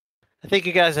 I think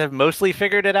you guys have mostly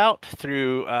figured it out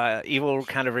through evil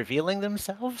kind of revealing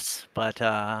themselves, but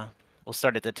we'll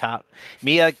start at the top.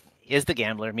 Mia is the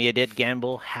gambler. Mia did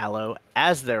gamble Hallow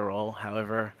as their role.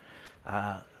 However,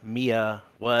 Mia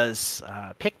was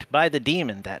picked by the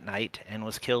demon that night and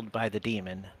was killed by the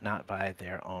demon, not by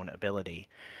their own ability.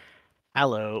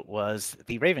 Hallow was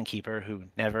the Raven Keeper who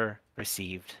never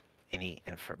received any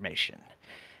information.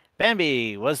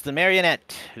 Bambi was the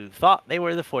marionette who thought they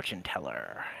were the fortune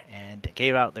teller and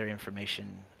gave out their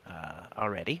information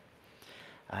already.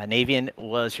 Navian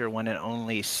was your one and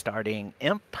only starting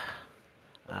imp.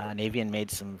 Navian made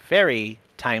some very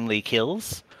timely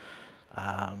kills.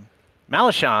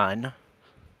 Malachon,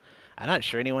 I'm not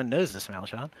sure anyone knows this,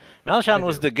 Malachon. Malachon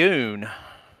was the goon.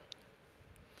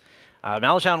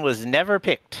 Malachon was never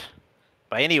picked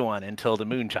by anyone until the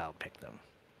Moonchild picked them.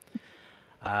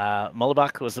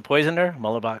 Mullabach was the poisoner.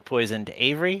 Mullabach poisoned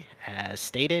Avery, as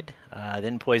stated,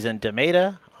 then poisoned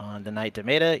Demeta on the night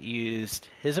Demeta used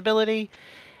his ability.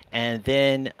 And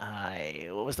then,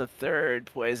 what was the third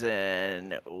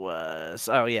poison? Was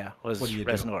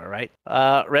Resnora, right?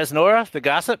 Resnora, the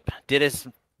gossip, did as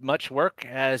much work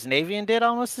as Navian did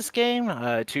almost this game.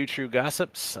 2 true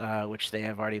gossips, which they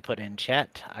have already put in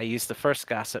chat. I used the first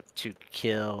gossip to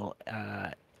kill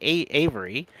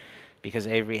Avery, because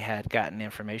Avery had gotten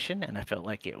information, and I felt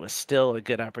like it was still a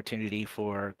good opportunity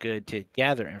for Good to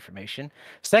gather information.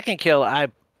 Second kill, I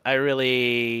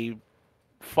really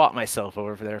fought myself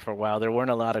over there for a while. There weren't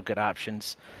a lot of good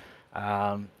options.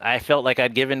 I felt like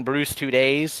I'd given Bruce 2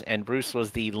 days, and Bruce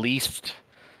was the least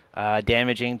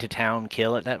damaging to town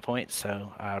kill at that point,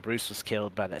 so Bruce was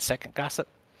killed by that second gossip.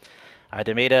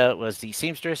 Demeta was the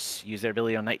Seamstress, used their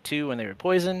ability on night 2 when they were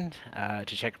poisoned to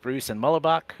check Bruce and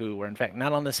Mullabach, who were in fact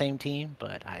not on the same team,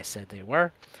 but I said they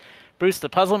were. Bruce the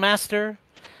Puzzle Master,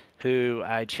 who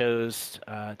I chose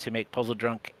to make puzzle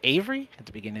drunk Avery at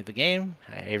the beginning of the game.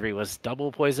 Avery was double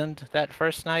poisoned that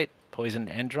first night, poisoned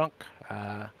and drunk.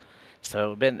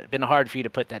 So been hard for you to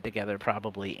put that together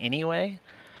probably anyway.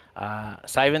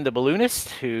 Sivan the Balloonist,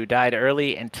 who died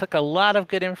early and took a lot of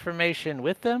good information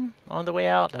with them on the way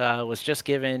out, was just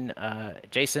given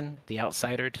Jason, the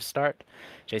Outsider, to start.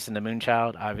 Jason the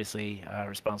Moonchild, obviously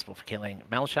responsible for killing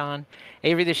Malchon.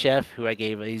 Avery the Chef, who I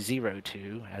gave a 0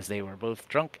 to, as they were both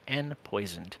drunk and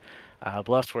poisoned.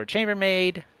 Bluffs were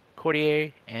Chambermaid,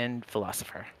 Courtier, and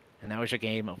Philosopher. And that was your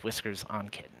game of Whiskers on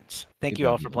Kittens. Thank you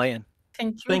all for playing.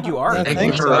 Thank you, Art.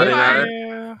 Thank you for running,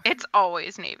 Art. It's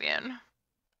always Navian.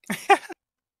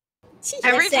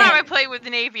 Every time I play with the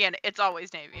Navian, it's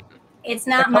always Navian. It's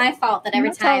not my fault that every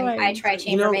That's time alright. I try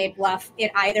Chambermaid Bluff,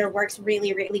 it either works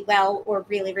really, really well or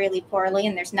really, really poorly,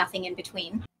 and there's nothing in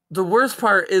between. The worst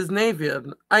part is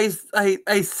Navian. I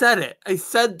said it. I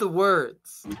said the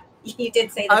words. You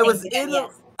did say the I things was again, in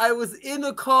yes. I was in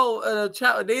a call, a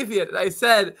chat with Navian, and I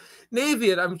said,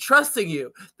 Navian, I'm trusting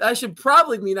you. That should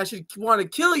probably mean I should want to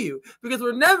kill you, because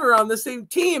we're never on the same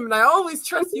team, and I always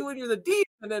trust you when you're the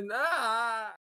demon, and